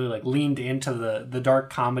rating and really leaned into the dark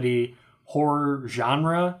comedy horror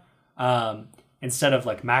genre, instead of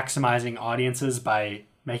maximizing audiences by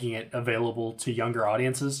making it available to younger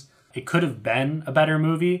audiences, it could have been a better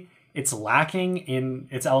movie. It's lacking in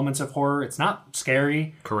its elements of horror. It's not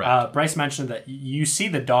scary. Correct. Bryce mentioned that you see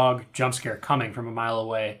the dog jump scare coming from a mile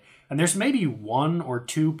away, and there's maybe 1 or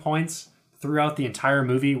 2 points throughout the entire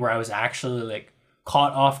movie where I was actually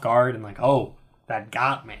caught off guard and oh, that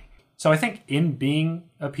got me. So I think in being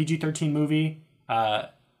a PG-13 movie,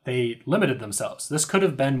 they limited themselves. This could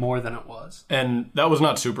have been more than it was. And that was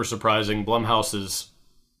not super surprising. Blumhouse is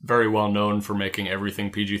very well known for making everything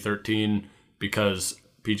PG-13 because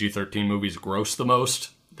PG-13 movies gross the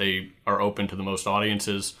most. They are open to the most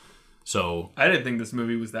audiences. So I didn't think this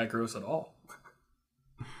movie was that gross at all.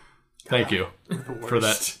 thank you for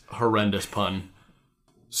that horrendous pun.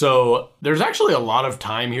 So there's actually a lot of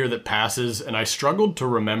time here that passes, and I struggled to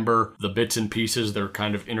remember the bits and pieces that are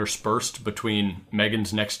kind of interspersed between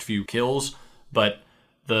Megan's next few kills. But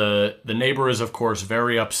the neighbor is, of course,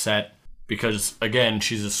 very upset because, again,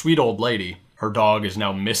 she's a sweet old lady. Her dog is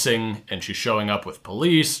now missing, and she's showing up with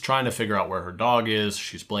police, trying to figure out where her dog is.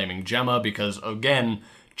 She's blaming Gemma because, again,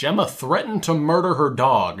 Gemma threatened to murder her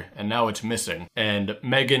dog, and now it's missing. And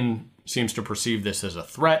Megan seems to perceive this as a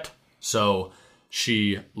threat, so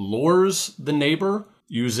she lures the neighbor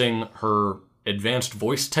using her advanced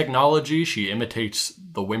voice technology. She imitates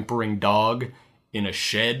the whimpering dog in a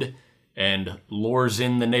shed and lures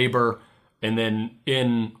in the neighbor. And then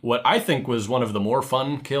in what I think was one of the more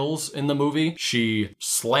fun kills in the movie, she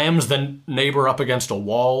slams the neighbor up against a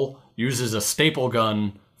wall, uses a staple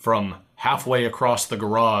gun from halfway across the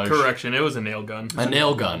garage. Correction, it was a nail gun. A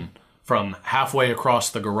nail gun from halfway across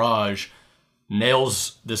the garage,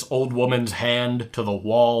 nails this old woman's hand to the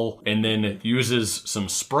wall, and then uses some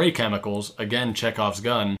spray chemicals, again Chekhov's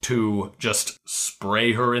gun, to just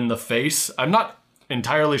spray her in the face. I'm not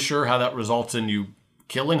entirely sure how that results in you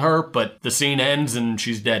killing her, but the scene ends and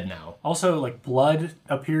she's dead now. Also, like, blood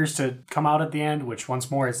appears to come out at the end, which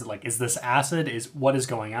once more is like, is this acid? Is what is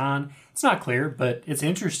going on? It's not clear, but it's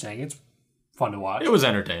interesting. It's fun to watch. It was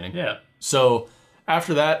entertaining. Yeah. So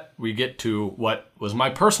after that, we get to what was my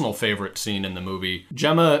personal favorite scene in the movie.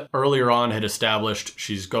 Gemma earlier on had established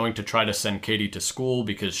she's going to try to send Katie to school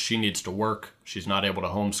because she needs to work. She's not able to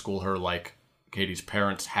homeschool her like Katie's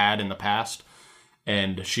parents had in the past.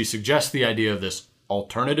 And she suggests the idea of this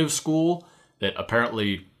alternative school that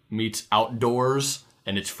apparently meets outdoors,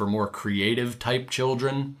 and it's for more creative type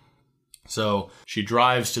children. So she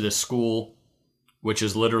drives to this school, which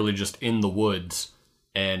is literally just in the woods.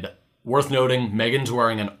 And worth noting, Megan's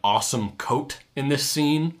wearing an awesome coat in this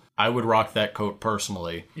scene. I would rock that coat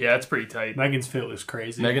personally. Yeah, it's pretty tight. Megan's fit was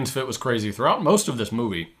crazy. Megan's fit was crazy throughout most of this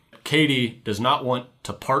movie. Katie does not want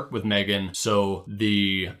to part with Megan, so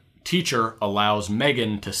the teacher allows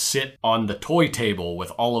Megan to sit on the toy table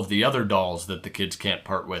with all of the other dolls that the kids can't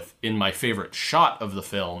part with in my favorite shot of the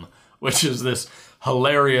film, which is this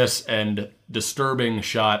hilarious and disturbing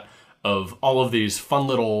shot of all of these fun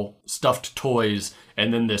little stuffed toys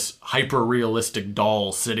and then this hyper-realistic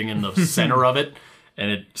doll sitting in the center of it,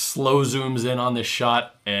 and it slow zooms in on this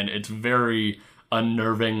shot, and it's very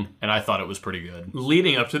unnerving, and I thought it was pretty good.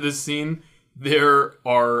 Leading up to this scene, there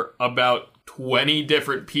are about 20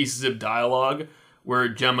 different pieces of dialogue where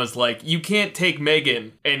Gemma's like, you can't take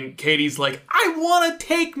Megan. And Katie's like, I want to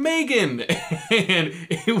take Megan. And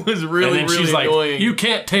it was really, and then really she's annoying. like, you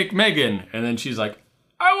can't take Megan. And then she's like,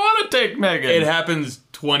 I want to take Megan. It happens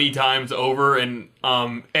 20 times over. And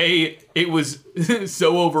A, it was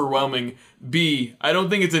so overwhelming. B, I don't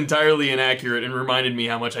think it's entirely inaccurate and reminded me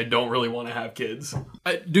how much I don't really want to have kids.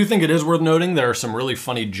 I do think it is worth noting there are some really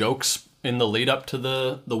funny jokes in the lead up to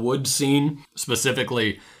the wood scene.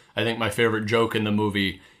 Specifically, I think my favorite joke in the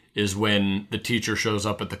movie is when the teacher shows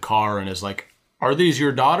up at the car and is like, are these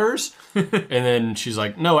your daughters? And then she's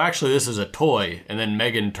like, no, actually this is a toy. And then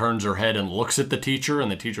Megan turns her head and looks at the teacher,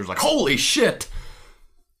 and the teacher's like, holy shit.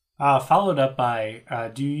 Followed up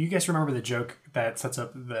by, do you guys remember the joke that sets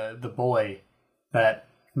up the boy that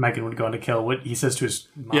Megan would go on to kill? What he says to his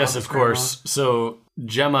mom? Yes, of course. So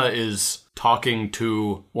Gemma is talking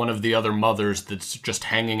to one of the other mothers that's just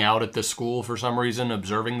hanging out at the school for some reason,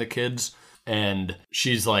 observing the kids. And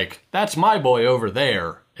she's like, that's my boy over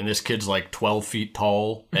there. And this kid's like 12 feet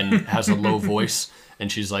tall and has a low voice.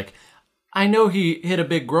 And she's like, I know he hit a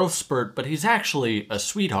big growth spurt, but he's actually a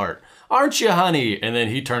sweetheart. Aren't you, honey? And then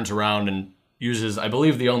he turns around and uses, I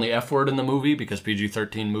believe, the only F word in the movie, because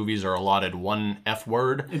PG-13 movies are allotted one F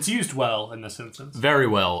word. It's used well in this instance. Very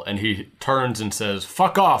well. And he turns and says,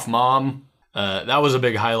 fuck off, Mom. That was a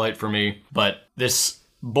big highlight for me. But this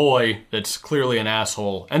boy that's clearly an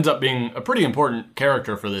asshole ends up being a pretty important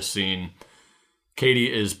character for this scene.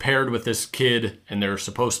 Katie is paired with this kid, and they're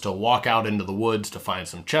supposed to walk out into the woods to find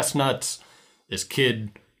some chestnuts. This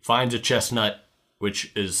kid finds a chestnut,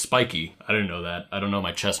 which is spiky. I didn't know that. I don't know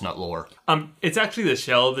my chestnut lore. It's actually the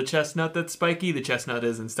shell of the chestnut that's spiky. The chestnut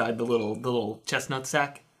is inside the little chestnut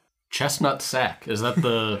sack. Chestnut sack. Is that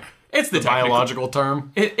the It's the biological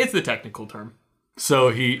term? It's the technical term. So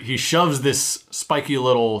he shoves this spiky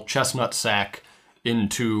little chestnut sack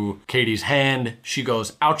into Katie's hand. She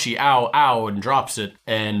goes, ouchie, ow, ow, and drops it.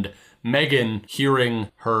 And Megan, hearing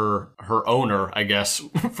her owner, I guess,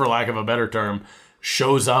 for lack of a better term,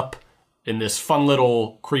 shows up in this fun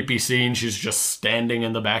little creepy scene. She's just standing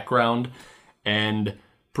in the background. And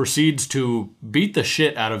proceeds to beat the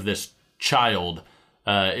shit out of this child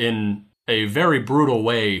in a very brutal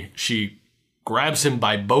way. She grabs him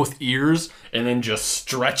by both ears and then just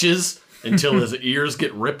stretches until his ears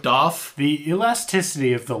get ripped off. The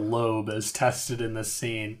elasticity of the lobe is tested in this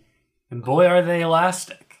scene, and boy, are they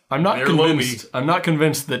elastic. I'm not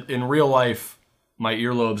convinced that in real life my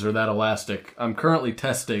earlobes are that elastic. I'm currently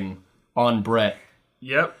testing on Brett.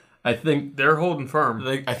 Yep. I think they're holding firm.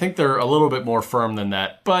 I think they're a little bit more firm than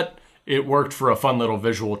that, but it worked for a fun little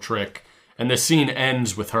visual trick. And the scene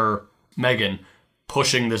ends with her, M3GAN,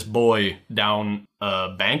 pushing this boy down a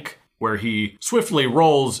bank where he swiftly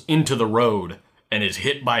rolls into the road and is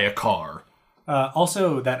hit by a car.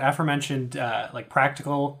 Also, that aforementioned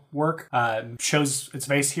practical work shows its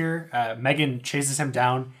face here. M3GAN chases him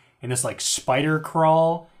down in this spider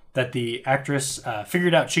crawl that the actress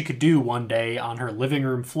figured out she could do one day on her living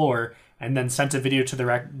room floor, and then sent a video to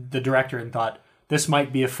the director and thought, this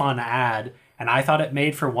might be a fun ad. And I thought it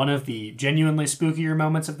made for one of the genuinely spookier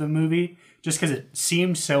moments of the movie, just because it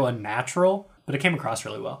seemed so unnatural, but it came across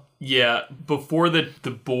really well. Yeah, before the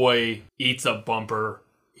boy eats a bumper,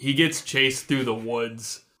 he gets chased through the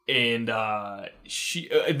woods, and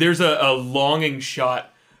there's a longing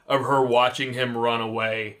shot of her watching him run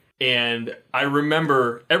away. And I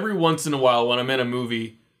remember every once in a while when I'm in a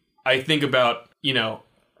movie, I think about,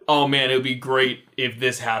 oh man, it would be great if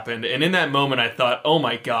this happened. And in that moment, I thought, oh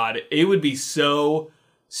my God, it would be so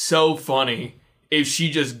funny if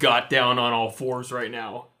she just got down on all fours right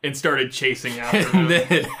now and started chasing after him. And then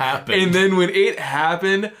it happened. And then when it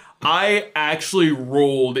happened, I actually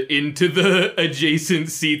rolled into the adjacent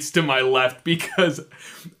seats to my left because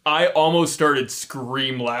I almost started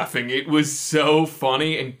scream laughing. It was so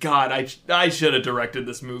funny, and God, I should have directed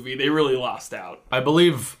this movie. They really lost out. I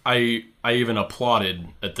believe I even applauded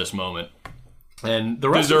at this moment. And the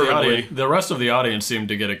rest of the audience seemed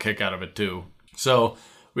to get a kick out of it too. So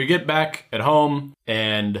we get back at home,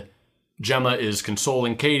 and Gemma is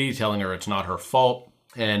consoling Katie, telling her it's not her fault.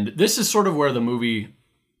 And this is sort of where the movie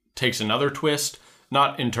takes another twist,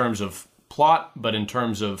 not in terms of plot, but in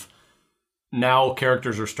terms of now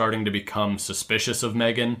characters are starting to become suspicious of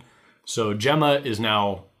M3GAN. So Gemma is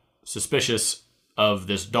now suspicious of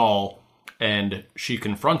this doll, and she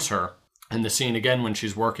confronts her in the scene again when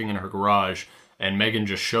she's working in her garage, and M3GAN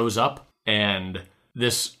just shows up. And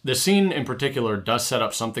this scene in particular does set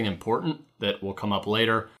up something important that will come up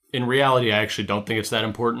later. In reality, I actually don't think it's that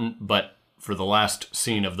important, but for the last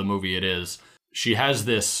scene of the movie it is. She has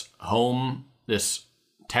this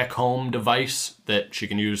tech home device that she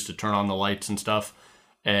can use to turn on the lights and stuff.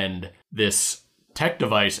 And this tech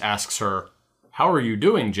device asks her, "How are you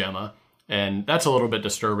doing, Gemma?" And that's a little bit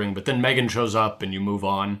disturbing, but then M3GAN shows up and you move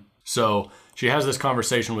on. So she has this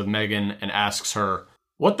conversation with M3GAN and asks her,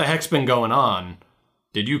 "What the heck's been going on?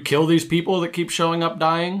 Did you kill these people that keep showing up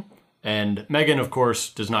dying?" And M3GAN, of course,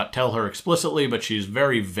 does not tell her explicitly, but she's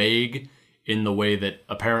very vague in the way that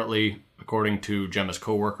apparently, according to Gemma's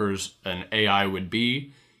coworkers, an AI would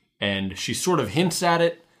be. And she sort of hints at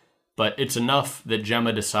it, but it's enough that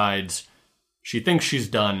Gemma decides she thinks she's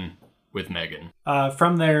done with M3GAN.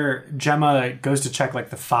 From there, Gemma goes to check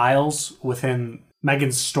the files within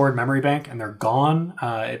M3GAN's stored memory bank, and they're gone.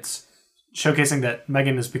 It's showcasing that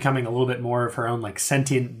M3GAN is becoming a little bit more of her own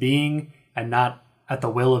sentient being and not at the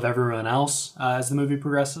will of everyone else as the movie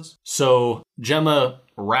progresses. So Gemma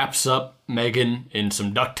wraps up M3GAN in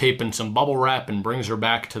some duct tape and some bubble wrap and brings her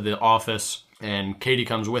back to the office, and Katie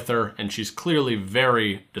comes with her, and she's clearly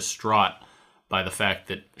very distraught by the fact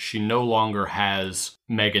that she no longer has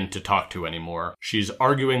M3GAN to talk to anymore. She's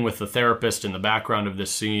arguing with the therapist in the background of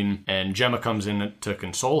this scene, and Gemma comes in to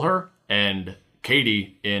console her, and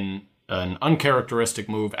Katie, in an uncharacteristic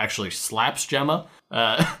move, actually slaps Gemma.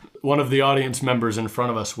 One of the audience members in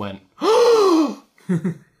front of us went,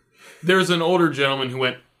 There's an older gentleman who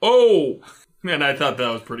went, "Oh!" And I thought that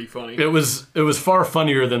was pretty funny. It was far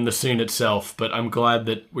funnier than the scene itself, but I'm glad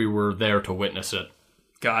that we were there to witness it.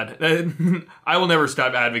 God, I will never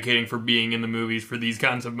stop advocating for being in the movies for these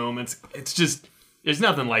kinds of moments. It's just, there's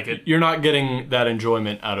nothing like it. You're not getting that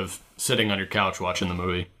enjoyment out of sitting on your couch watching the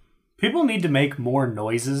movie. People need to make more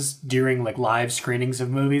noises during live screenings of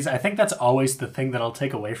movies. I think that's always the thing that I'll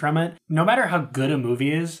take away from it. No matter how good a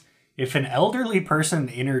movie is, if an elderly person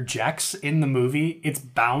interjects in the movie, it's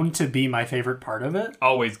bound to be my favorite part of it.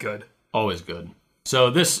 Always good. Always good. So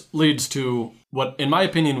this leads to what, in my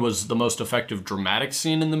opinion, was the most effective dramatic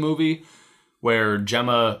scene in the movie, where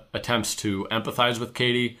Gemma attempts to empathize with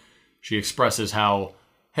Katie. She expresses how,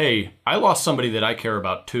 "Hey, I lost somebody that I care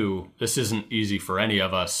about too. This isn't easy for any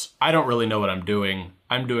of us. I don't really know what I'm doing.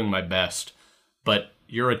 I'm doing my best. But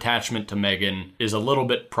your attachment to M3GAN is a little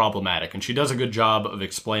bit problematic. And she does a good job of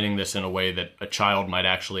explaining this in a way that a child might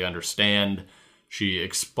actually understand. She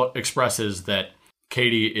expresses that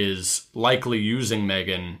Katie is likely using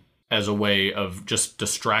M3GAN as a way of just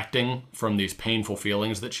distracting from these painful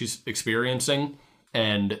feelings that she's experiencing.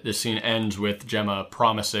 And this scene ends with Gemma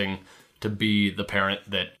promising to be the parent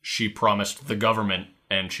that she promised the government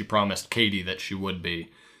and she promised Katie that she would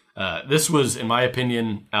be. This was, in my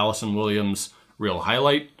opinion, Allison Williams' real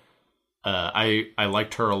highlight. I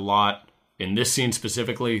liked her a lot in this scene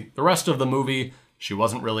specifically. The rest of the movie, she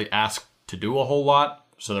wasn't really asked to do a whole lot,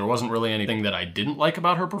 so there wasn't really anything that I didn't like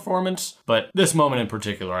about her performance. But this moment in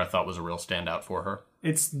particular, I thought was a real standout for her.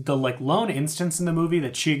 It's the lone instance in the movie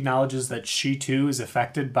that she acknowledges that she too is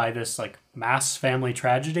affected by this mass family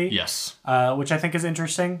tragedy. Yes. Which I think is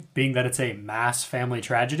interesting, being that it's a mass family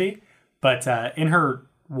tragedy. But in her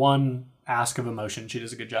one ask of emotion, she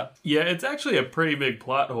does a good job. Yeah, it's actually a pretty big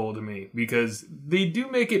plot hole to me because they do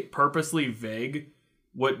make it purposely vague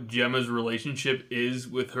what Gemma's relationship is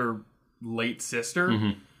with her late sister.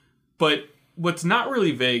 Mm-hmm. But what's not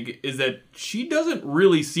really vague is that she doesn't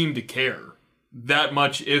really seem to care that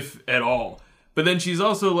much, if at all. But then she's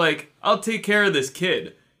also like, I'll take care of this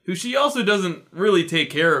kid, who she also doesn't really take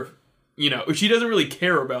care of, she doesn't really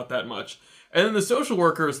care about that much. And then the social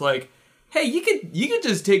worker is like, hey, you could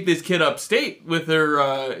just take this kid upstate with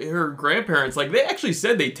her grandparents. Like, they actually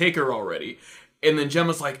said they'd take her already. And then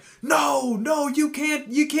Gemma's like, no, you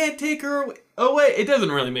can't take her away. It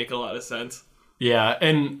doesn't really make a lot of sense. Yeah,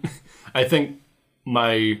 and I think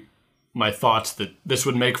my thoughts that this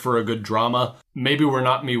would make for a good drama, maybe were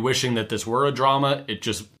not me wishing that this were a drama, it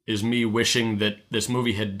just is me wishing that this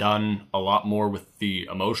movie had done a lot more with the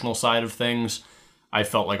emotional side of things. I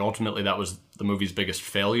felt like ultimately that was the movie's biggest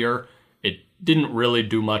failure. It didn't really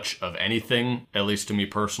do much of anything, at least to me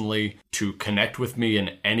personally, to connect with me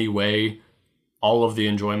in any way. All of the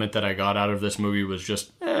enjoyment that I got out of this movie was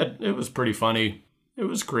just, it was pretty funny. It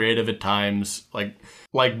was creative at times.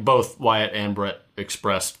 Like both Wyatt and Brett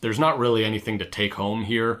expressed, there's not really anything to take home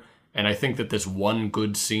here. And I think that this one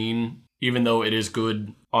good scene, even though it is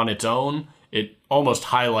good on its own, it almost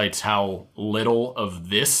highlights how little of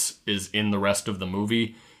this is in the rest of the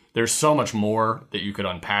movie. There's so much more that you could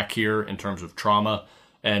unpack here in terms of trauma.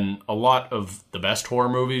 And a lot of the best horror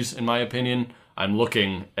movies, in my opinion, I'm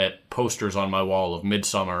looking at posters on my wall of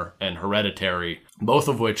Midsommar and Hereditary, both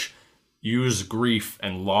of which use grief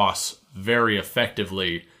and loss very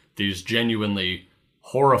effectively. These genuinely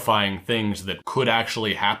horrifying things that could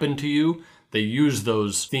actually happen to you. They use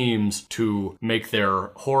those themes to make their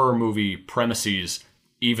horror movie premises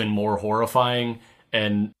even more horrifying.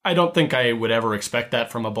 And I don't think I would ever expect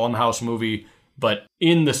that from a Blumhouse movie, but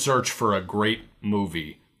in the search for a great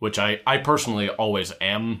movie, which I personally always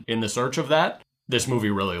am in the search of that, this movie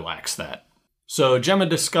really lacks that. So Gemma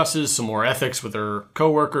discusses some more ethics with her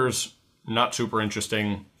coworkers. Not super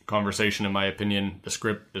interesting conversation, in my opinion. The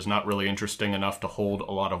script is not really interesting enough to hold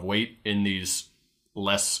a lot of weight in these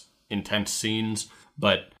less intense scenes.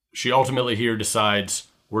 But she ultimately here decides,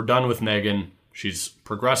 we're done with M3GAN. She's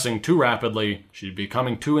progressing too rapidly, she's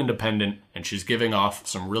becoming too independent, and she's giving off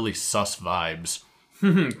some really sus vibes.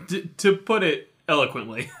 To put it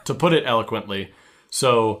eloquently.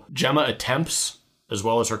 So Gemma attempts, as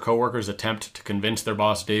well as her coworkers attempt, to convince their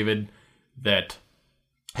boss David that,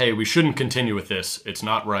 hey, we shouldn't continue with this. It's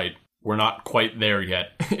not right. We're not quite there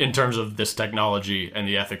yet in terms of this technology and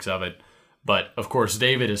the ethics of it. But, of course,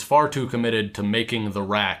 David is far too committed to making the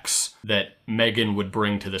racks that M3GAN would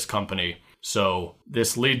bring to this company. So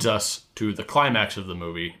this leads us to the climax of the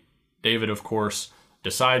movie. David, of course,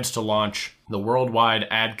 decides to launch the worldwide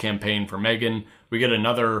ad campaign for M3GAN. We get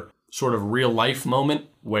another sort of real-life moment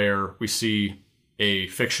where we see a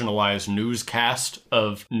fictionalized newscast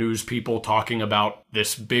of news people talking about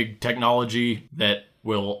this big technology that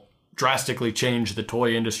will drastically change the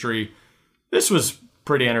toy industry. This was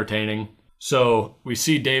pretty entertaining. So we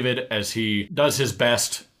see David as he does his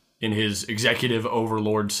best in his executive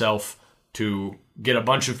overlord self to get a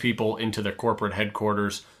bunch of people into their corporate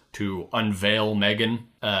headquarters to unveil M3GAN.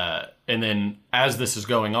 And then as this is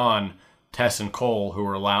going on, Tess and Cole, who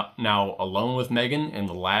are now alone with M3GAN in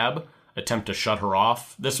the lab, attempt to shut her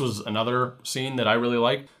off. This was another scene that I really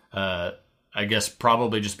liked. I guess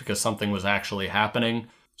probably just because something was actually happening.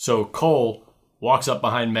 So Cole walks up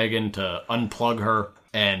behind M3GAN to unplug her,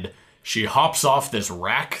 and she hops off this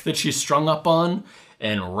rack that she's strung up on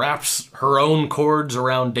and wraps her own cords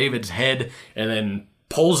around David's head and then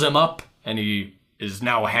pulls him up, and he is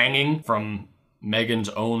now hanging from M3GAN's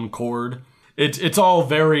own cord. It's all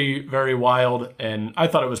very, very wild, and I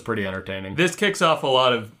thought it was pretty entertaining. This kicks off a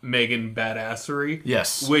lot of M3GAN badassery.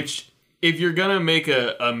 Yes. Which, if you're going to make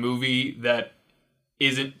a movie that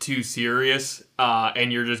isn't too serious,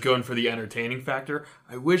 and you're just going for the entertaining factor,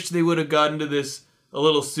 I wish they would have gotten to this a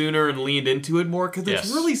little sooner and leaned into it more, because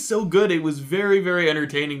it's really so good. It was very, very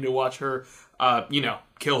entertaining to watch her,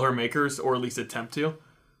 kill her makers, or at least attempt to.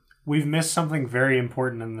 We've missed something very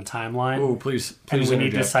important in the timeline. Oh, please and we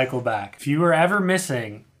interject. need to cycle back. If you were ever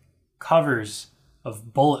missing covers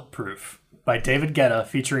of Bulletproof by David Guetta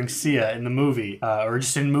featuring Sia in the movie, or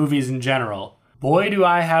just in movies in general, boy, do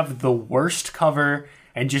I have the worst cover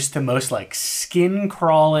and just the most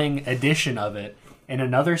skin-crawling edition of it in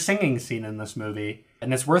another singing scene in this movie.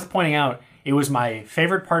 And it's worth pointing out, it was my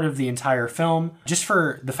favorite part of the entire film, just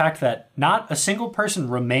for the fact that not a single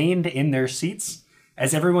person remained in their seats,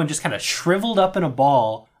 as everyone just kind of shriveled up in a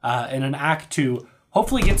ball in an act to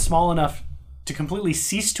hopefully get small enough to completely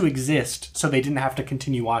cease to exist so they didn't have to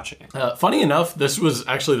continue watching. Funny enough, this was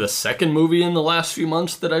actually the second movie in the last few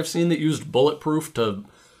months that I've seen that used Bulletproof to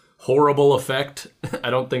horrible effect. I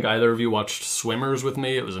don't think either of you watched Swimmers with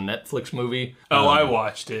me. It was a Netflix movie. Oh, I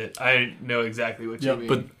watched it. I know exactly what you mean.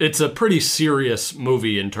 But it's a pretty serious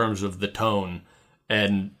movie in terms of the tone.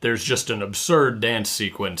 And there's just an absurd dance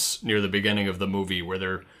sequence near the beginning of the movie where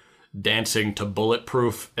they're dancing to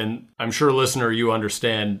Bulletproof. And I'm sure, listener, you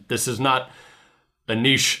understand this is not a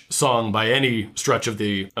niche song by any stretch of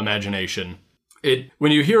the imagination.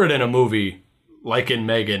 When you hear it in a movie, like in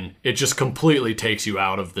M3GAN, it just completely takes you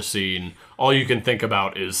out of the scene. All you can think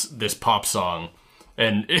about is this pop song.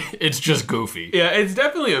 And it's just goofy. Yeah, it's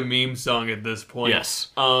definitely a meme song at this point.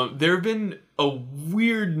 Yes. There have been a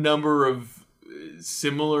weird number of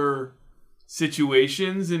similar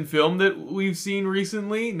situations in film that we've seen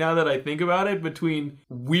recently, now that I think about it, between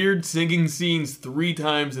weird singing scenes 3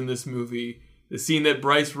 times in this movie, the scene that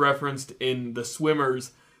Bryce referenced in The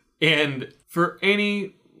Swimmers, and for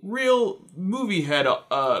any real movie head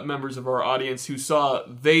members of our audience who saw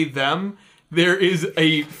They Them, there is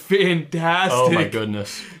a fantastic oh my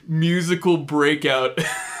goodness musical breakout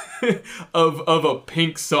of a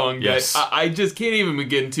Pink song that I just can't even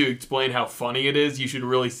begin to explain how funny it is. You should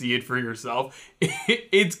really see it for yourself.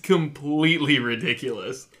 It's completely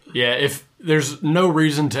ridiculous. Yeah, if there's no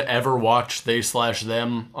reason to ever watch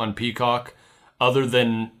They/Them on Peacock other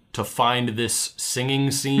than to find this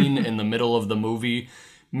singing scene in the middle of the movie,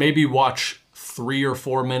 maybe watch 3 or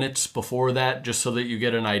 4 minutes before that just so that you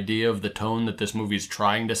get an idea of the tone that this movie's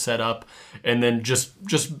trying to set up, and then just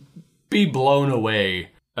be blown away.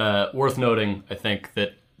 Worth noting, I think,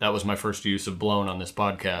 that was my first use of blown on this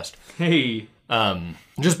podcast. Hey.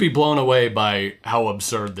 Just be blown away by how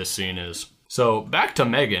absurd this scene is. So, back to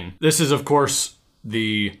M3GAN. This is, of course,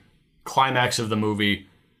 the climax of the movie.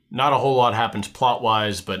 Not a whole lot happens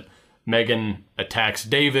plot-wise, but M3GAN attacks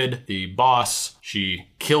David, the boss. She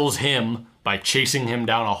kills him by chasing him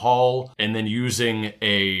down a hall and then using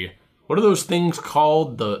a... What are those things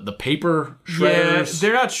called? The paper shredders? Yeah,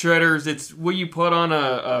 they're not shredders. It's what you put on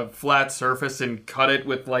a flat surface and cut it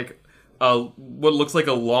with what looks like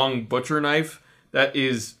a long butcher knife that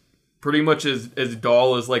is pretty much as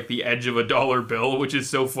dull as the edge of a dollar bill, which is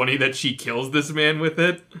so funny that she kills this man with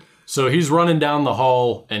it. So he's running down the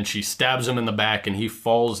hall and she stabs him in the back and he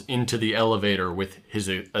falls into the elevator with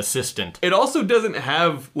his assistant. It also doesn't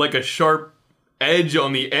have a sharp edge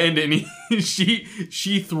on the end, and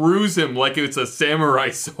she throws him like it's a samurai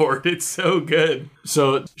sword. It's so good.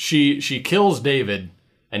 So she kills David,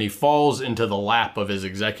 and he falls into the lap of his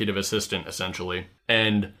executive assistant, essentially.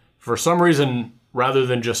 And for some reason, rather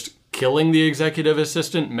than just killing the executive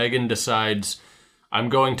assistant, M3GAN decides, I'm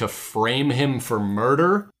going to frame him for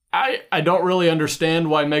murder. I don't really understand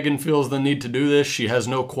why M3GAN feels the need to do this. She has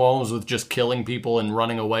no qualms with just killing people and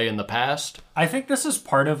running away in the past. I think this is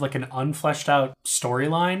part of an unfleshed out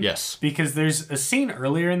storyline. Yes. Because there's a scene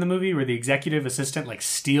earlier in the movie where the executive assistant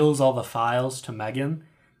steals all the files to M3GAN.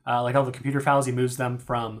 All the computer files, he moves them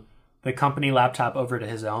from the company laptop over to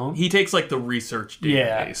his own. He takes the research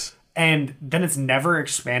database. Yeah. And then it's never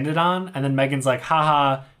expanded on. And then M3GAN's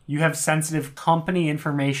haha, you have sensitive company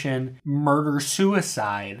information,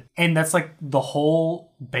 murder-suicide. And that's the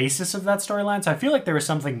whole basis of that storyline. So I feel there was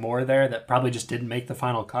something more there that probably just didn't make the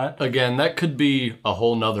final cut. Again, that could be a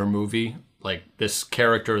whole nother movie. This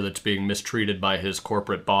character that's being mistreated by his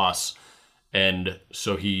corporate boss. And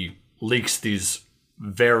so he leaks these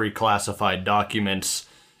very classified documents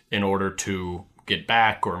in order to get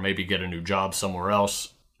back or maybe get a new job somewhere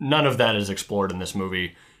else. None of that is explored in this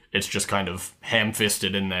movie. It's just kind of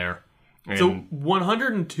ham-fisted in there. And so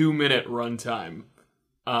 102-minute runtime.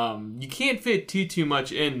 You can't fit too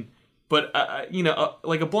much in But,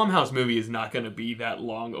 like a Blumhouse movie is not going to be that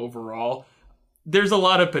long overall. There's a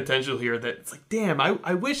lot of potential here that it's like, damn,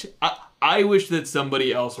 I wish that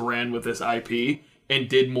somebody else ran with this IP and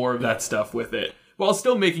did more of that stuff with it, while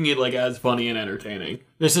still making it like as funny and entertaining.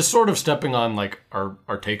 This is sort of stepping on like our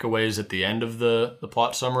takeaways at the end of the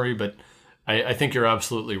plot summary, but I think you're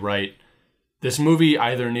absolutely right. This movie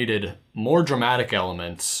either needed more dramatic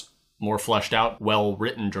elements, more fleshed out,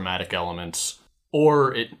 well-written dramatic elements,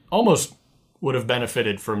 or it almost would have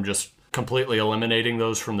benefited from just completely eliminating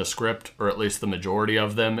those from the script, or at least the majority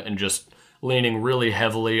of them, and just leaning really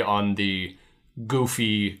heavily on the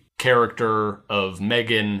goofy character of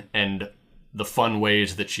M3GAN and the fun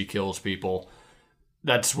ways that she kills people.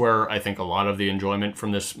 That's where I think a lot of the enjoyment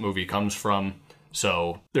from this movie comes from.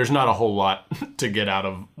 So there's not a whole lot to get out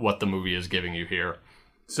of what the movie is giving you here.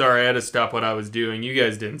 Sorry, I had to stop what I was doing. You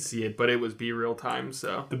guys didn't see it, but it was B-reel time,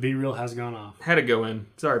 so... The B-reel has gone off. Had to go in.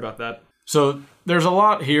 Sorry about that. So there's a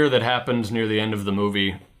lot here that happens near the end of the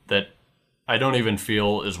movie that I don't even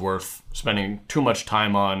feel is worth spending too much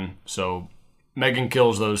time on. So M3GAN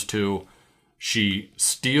kills those two. She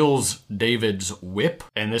steals David's whip,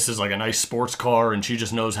 and this is like a nice sports car, and she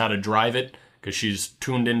just knows how to drive it because she's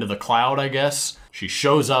tuned into the cloud, I guess. She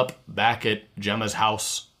shows up back at Gemma's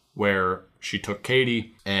house where she took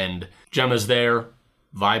Katie, and Gemma's there,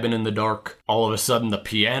 vibing in the dark. All of a sudden, the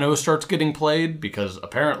piano starts getting played because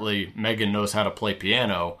apparently M3GAN knows how to play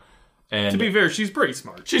piano. And to be fair, she's pretty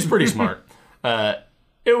smart. She's pretty smart.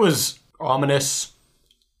 It was ominous,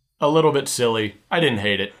 a little bit silly. I didn't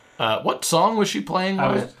hate it. What song was she playing?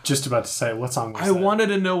 I was just about to say, what song was that? I wanted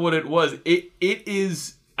to know what it was. It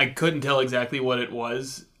is... I couldn't tell exactly what it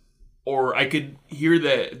was, or I could hear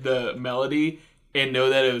the melody and know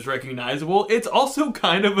that it was recognizable. It's also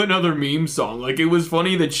kind of another meme song. Like, it was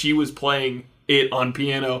funny that she was playing it on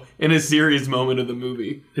piano in a serious moment of the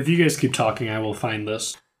movie. If you guys keep talking, I will find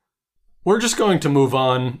this. We're just going to move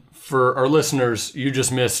on. For our listeners, you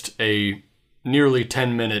just missed a nearly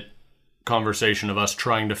 10-minute conversation of us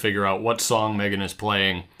trying to figure out what song M3GAN is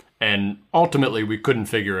playing, and ultimately we couldn't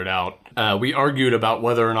figure it out. We argued about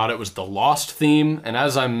whether or not it was the Lost theme, and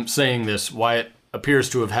as I'm saying this, Wyatt appears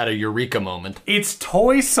to have had a eureka moment. It's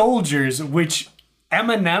Toy Soldiers, which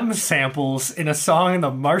Eminem samples in a song in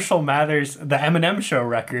the Marshall Mathers, the Eminem Show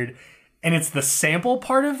record, and it's the sample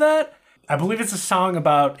part of that. I believe it's a song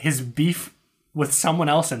about his beef with someone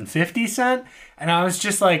else in 50 Cent, and I was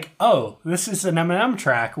just like, oh, this is an Eminem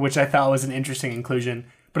track, which I thought was an interesting inclusion,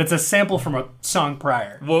 but it's a sample from a song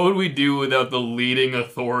prior. What would we do without the leading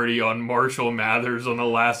authority on Marshall Mathers on the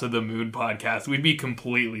Last of the Moon podcast? We'd be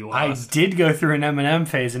completely lost. I did go through an Eminem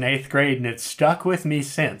phase in 8th grade, and it's stuck with me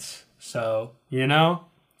since. So,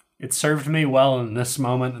 it served me well in this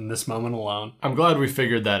moment and this moment alone. I'm glad we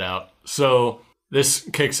figured that out. So this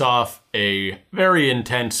kicks off a very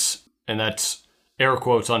intense, and that's air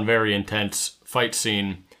quotes on very intense, fight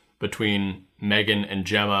scene between M3GAN and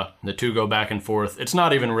Gemma. The two go back and forth. It's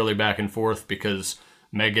not even really back and forth because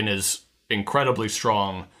M3GAN is incredibly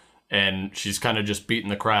strong and she's kind of just beating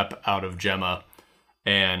the crap out of Gemma.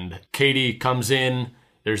 And Katie comes in.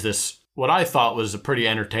 There's this, what I thought was a pretty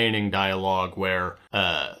entertaining dialogue where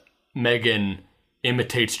M3GAN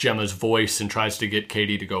imitates Gemma's voice and tries to get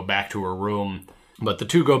Katie to go back to her room. But the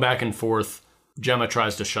two go back and forth. Gemma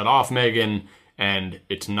tries to shut off M3GAN, and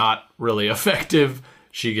it's not really effective.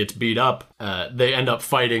 She gets beat up. They end up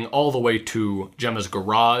fighting all the way to Gemma's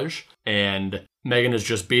garage, and M3GAN is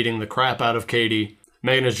just beating the crap out of Katie.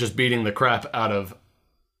 M3GAN is just beating the crap out of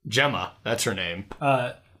Gemma. That's her name.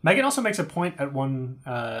 M3GAN also makes a point at one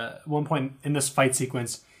point in this fight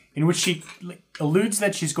sequence in which she alludes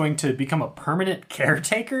that she's going to become a permanent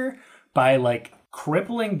caretaker by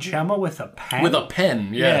crippling Gemma with a pen. With a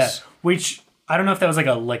pen, yes. Yeah, which I don't know if that was like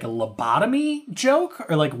a lobotomy joke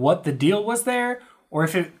or what the deal was there, or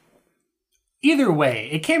if it. Either way,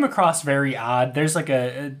 it came across very odd. There's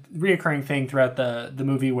a reoccurring thing throughout the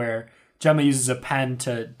movie where Gemma uses a pen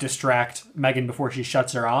to distract M3GAN before she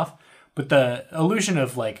shuts her off, but the illusion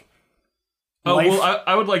of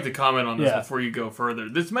I would like to comment on this before you go further.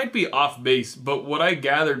 This might be off base, but what I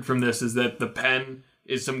gathered from this is that the pen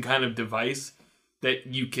is some kind of device that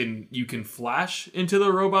you can flash into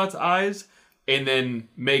the robot's eyes, and then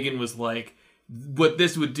M3GAN was like, what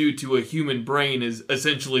this would do to a human brain is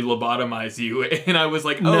essentially lobotomize you. And I was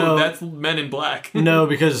like, no, that's Men in Black. No,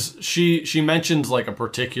 because she mentions a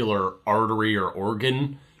particular artery or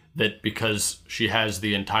organ that because she has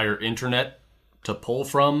the entire internet to pull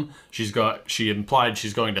from, she implied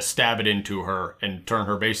she's going to stab it into her and turn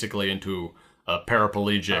her basically into a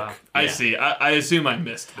paraplegic. I see. I assume I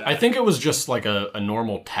missed that. I think it was just a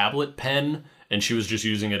normal tablet pen, and she was just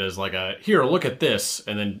using it as like a, here, look at this.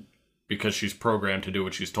 And then because she's programmed to do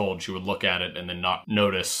what she's told, she would look at it and then not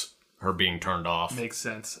notice her being turned off. Makes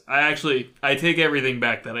sense. I take everything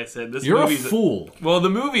back that I said. You're a fool. Well, the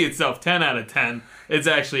movie itself, 10 out of 10. It's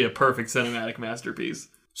actually a perfect cinematic masterpiece.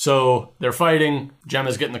 So they're fighting.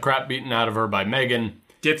 Gemma's getting the crap beaten out of her by M3GAN.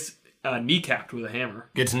 Gets kneecapped with a hammer.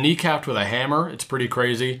 Gets kneecapped with a hammer. It's pretty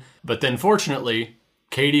crazy. But then fortunately,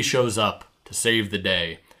 Katie shows up to save the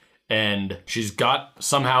day. And she's got,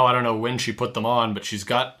 somehow, I don't know when she put them on, but she's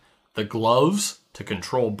got the gloves to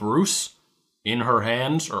control Bruce in her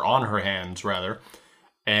hands, or on her hands, rather.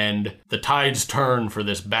 And the tides turn for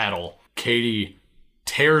this battle. Katie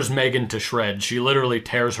tears M3GAN to shreds. She literally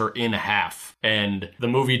tears her in half. And the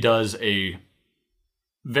movie does a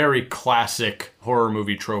very classic horror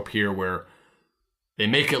movie trope here where they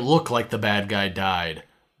make it look like the bad guy died,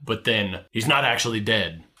 but then he's not actually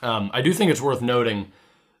dead. I do think it's worth noting,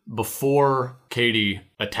 before Katie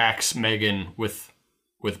attacks M3GAN with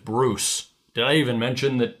Bruce, did I even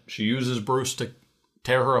mention that she uses Bruce to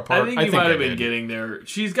tear her apart? I think you might have been getting there.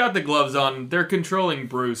 She's got the gloves on. They're controlling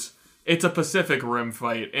Bruce. It's a Pacific Rim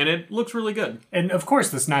fight, and it looks really good. And of course,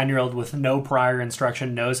 this 9-year-old with no prior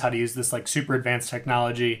instruction knows how to use this like super advanced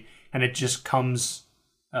technology, and it just comes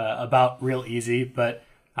about real easy. But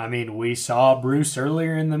I mean, we saw Bruce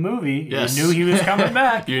earlier in the movie. Yes. You knew he was coming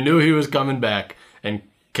back. You knew he was coming back, and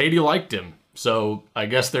Katie liked him. So I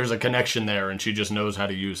guess there's a connection there, and she just knows how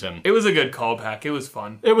to use him. It was a good callback. It was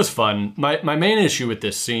fun. It was fun. My main issue with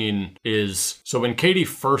this scene is, so when Katie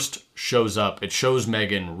first shows up, it shows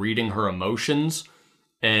M3GAN reading her emotions,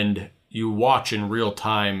 and you watch in real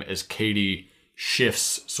time as Katie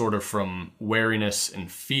shifts sort of from wariness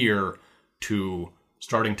and fear to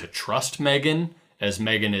starting to trust M3GAN, as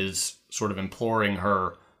M3GAN is sort of imploring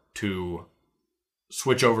her to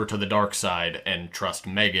switch over to the dark side and trust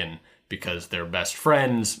M3GAN, because they're best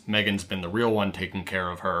friends. M3GAN's been the real one taking care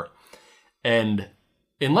of her. And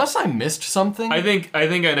unless I missed something, I think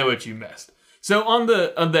I know what you missed. So on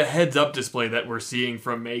the heads up display that we're seeing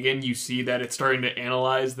from M3GAN, you see that it's starting to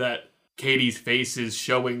analyze that Katie's face is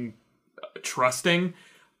showing trusting.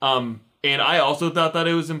 And I also thought that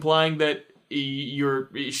it was implying that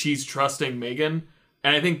she's trusting M3GAN.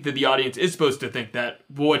 And I think that the audience is supposed to think that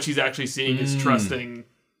what she's actually seeing is trusting.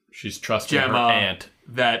 She's trusting Gemma, her aunt.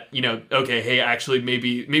 That, okay, hey, actually,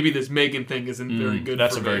 maybe this M3GAN thing isn't very good.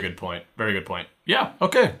 That's a very good point. Very good point. Yeah,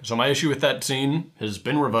 okay. So my issue with that scene has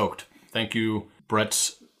been revoked. Thank you,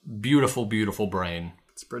 Brett's beautiful, beautiful brain.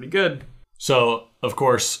 It's pretty good. So, of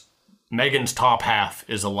course, M3GAN's top half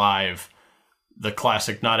is alive. The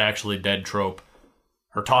classic not actually dead trope.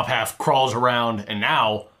 Her top half crawls around, and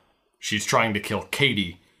now she's trying to kill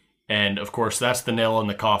Katie. And, of course, that's the nail in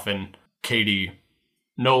the coffin. Katie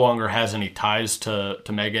no longer has any ties to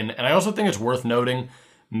M3GAN. And I also think it's worth noting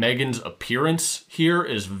M3GAN's appearance here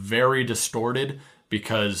is very distorted,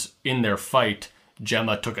 because in their fight,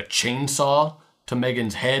 Gemma took a chainsaw to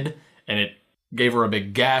M3GAN's head, and it gave her a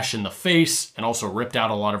big gash in the face and also ripped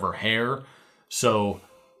out a lot of her hair. So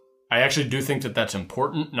I actually do think that that's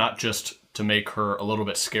important, not just to make her a little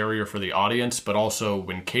bit scarier for the audience, but also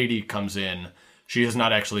when Katie comes in, she has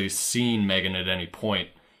not actually seen M3GAN at any point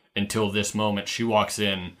until this moment. She walks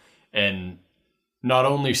in and not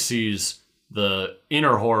only sees the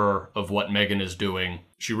inner horror of what M3GAN is doing,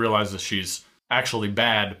 she realizes she's actually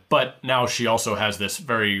bad, but now she also has this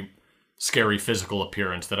very scary physical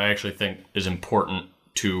appearance that I actually think is important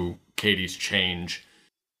to Katie's change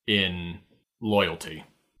in loyalty.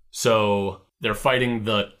 So they're fighting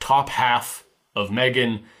the top half of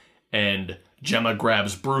M3GAN, and Gemma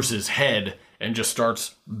grabs Bruce's head and just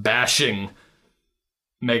starts bashing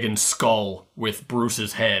M3GAN's skull with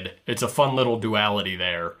Bruce's head. It's a fun little duality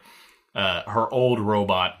there. Her old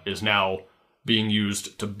robot is now being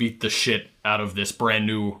used to beat the shit out of this brand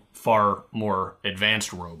new, far more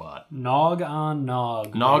advanced robot. Nog on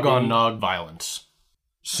nog. Nog on nog violence.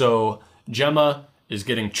 So Gemma is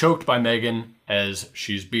getting choked by M3GAN as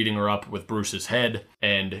she's beating her up with Bruce's head,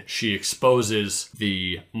 and she exposes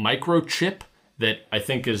the microchip that I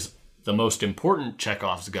think is the most important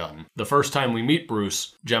Chekhov's gun. The first time we meet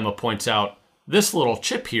Bruce, Gemma points out, this little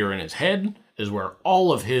chip here in his head is where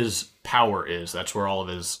all of his power is. That's where all of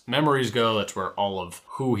his memories go. That's where all of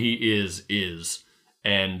who he is.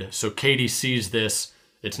 And so Katie sees this.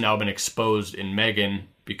 It's now been exposed in M3GAN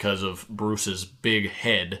because of Bruce's big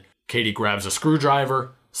head. Katie grabs a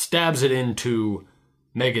screwdriver, stabs it into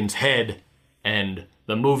M3GAN's head, and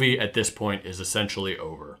the movie at this point is essentially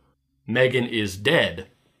over. M3GAN is dead,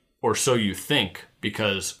 or so you think,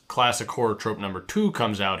 because classic horror trope number 2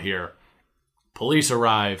 comes out here. Police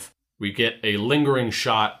arrive. We get a lingering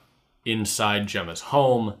shot inside Gemma's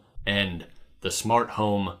home, and the smart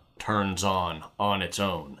home turns on its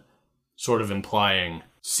own, sort of implying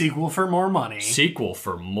Sequel for more money. sequel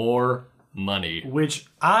for more money. Which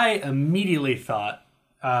I immediately thought,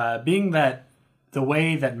 being that the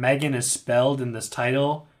way that M3GAN is spelled in this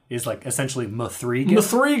title is like essentially M3GAN.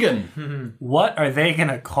 M3GAN! What are they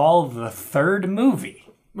gonna call the third movie?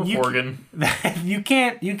 Morgan. You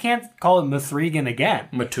can't call it M3GAN again.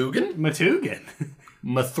 Matugan? M2GAN.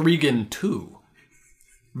 M3GAN 2.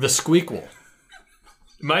 The Squeakquel.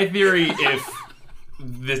 My theory, if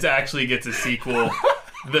this actually gets a sequel,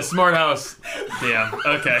 the Smart House. Damn.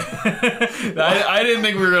 Okay. I didn't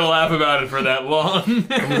think we were gonna laugh about it for that long.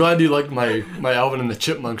 I'm glad you liked my Alvin and the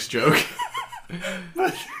Chipmunks joke.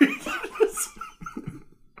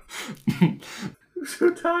 I'm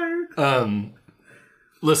so tired.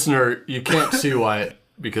 Listener, you can't see Wyatt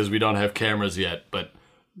because we don't have cameras yet, but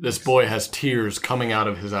this boy has tears coming out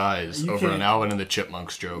of his eyes over an Alvin and the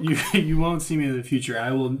Chipmunks joke. You won't see me in the future.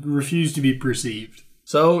 I will refuse to be perceived.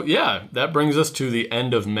 So, yeah, that brings us to the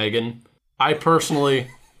end of M3GAN. I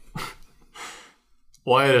personally...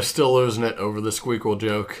 Wyatt is still losing it over the Squeakquel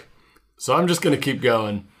joke. So I'm just going to keep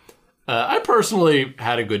going. I personally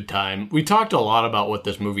had a good time. We talked a lot about what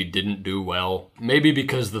this movie didn't do well. Maybe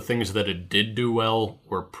because the things that it did do well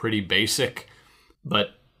were pretty basic.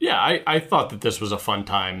 But, yeah, I thought that this was a fun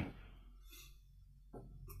time.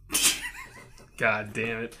 God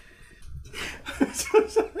damn it. I'm so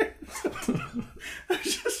sorry. I'm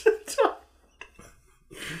just so tired.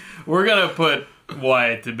 We're gonna put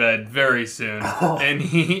Wyatt to bed very soon, and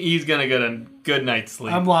he's gonna get a good night's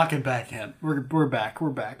sleep. I'm locking back in. We're back. We're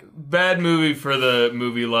back. Bad movie for the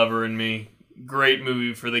movie lover and me. Great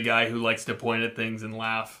movie for the guy who likes to point at things and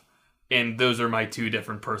laugh. And those are my two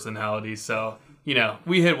different personalities. So,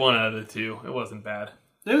 we hit one out of the two. It wasn't bad.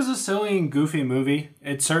 It was a silly and goofy movie.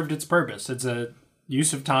 It served its purpose. It's a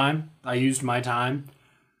use of time. I used my time.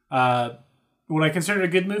 Would I consider it a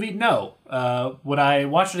good movie? No. Would I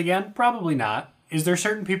watch it again? Probably not. Is there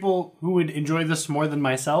certain people who would enjoy this more than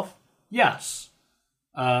myself? Yes.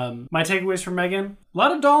 My takeaways from M3GAN? A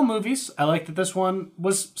lot of doll movies. I like that this one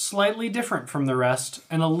was slightly different from the rest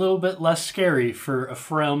and a little bit less scary for a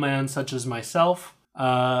frail man such as myself.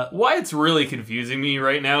 Wyatt's really confusing me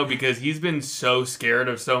right now because he's been so scared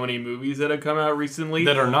of so many movies that have come out recently.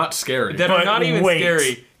 That are not scary. That are But not even wait.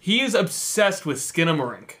 scary. He is obsessed with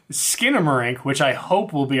Skinamarink. Skinamarink, which I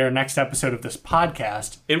hope will be our next episode of this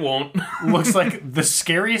podcast, It won't. looks like the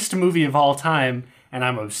scariest movie of all time, and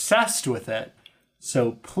I'm obsessed with it.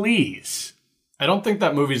 So please. I don't think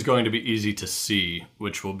that movie's going to be easy to see,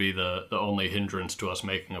 which will be the only hindrance to us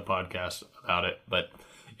making a podcast about it. But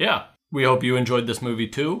yeah, we hope you enjoyed this movie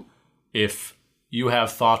too. If you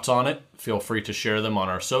have thoughts on it, feel free to share them on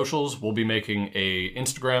our socials. We'll be making a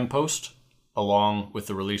Instagram post along with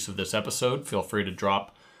the release of this episode. Feel free to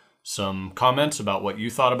drop some comments about what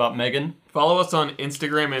you thought about M3GAN. Follow us on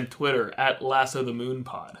Instagram and Twitter at Lasso the Moon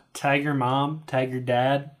Pod. Tag your mom, tag your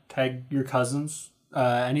dad, tag your cousins,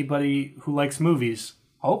 anybody who likes movies.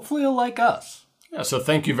 Hopefully you'll like us. Yeah, so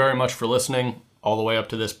thank you very much for listening all the way up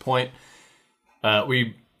to this point.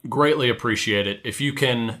 We greatly appreciate it. If you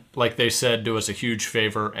can, like they said, do us a huge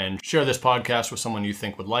favor and share this podcast with someone you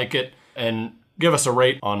think would like it, and give us a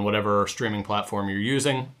rate on whatever streaming platform you're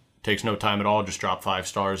using. Takes no time at all. Just drop 5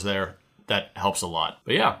 stars there. That helps a lot.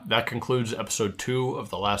 But yeah, that concludes episode 2 of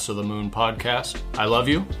the Lasso the Moon podcast. I love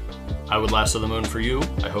you. I would lasso the moon for you.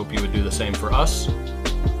 I hope you would do the same for us.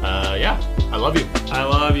 Yeah, I love you. I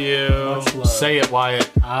love you. Much love. Say it, Wyatt.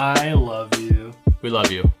 I love you. We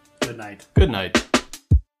love you. Good night. Good night.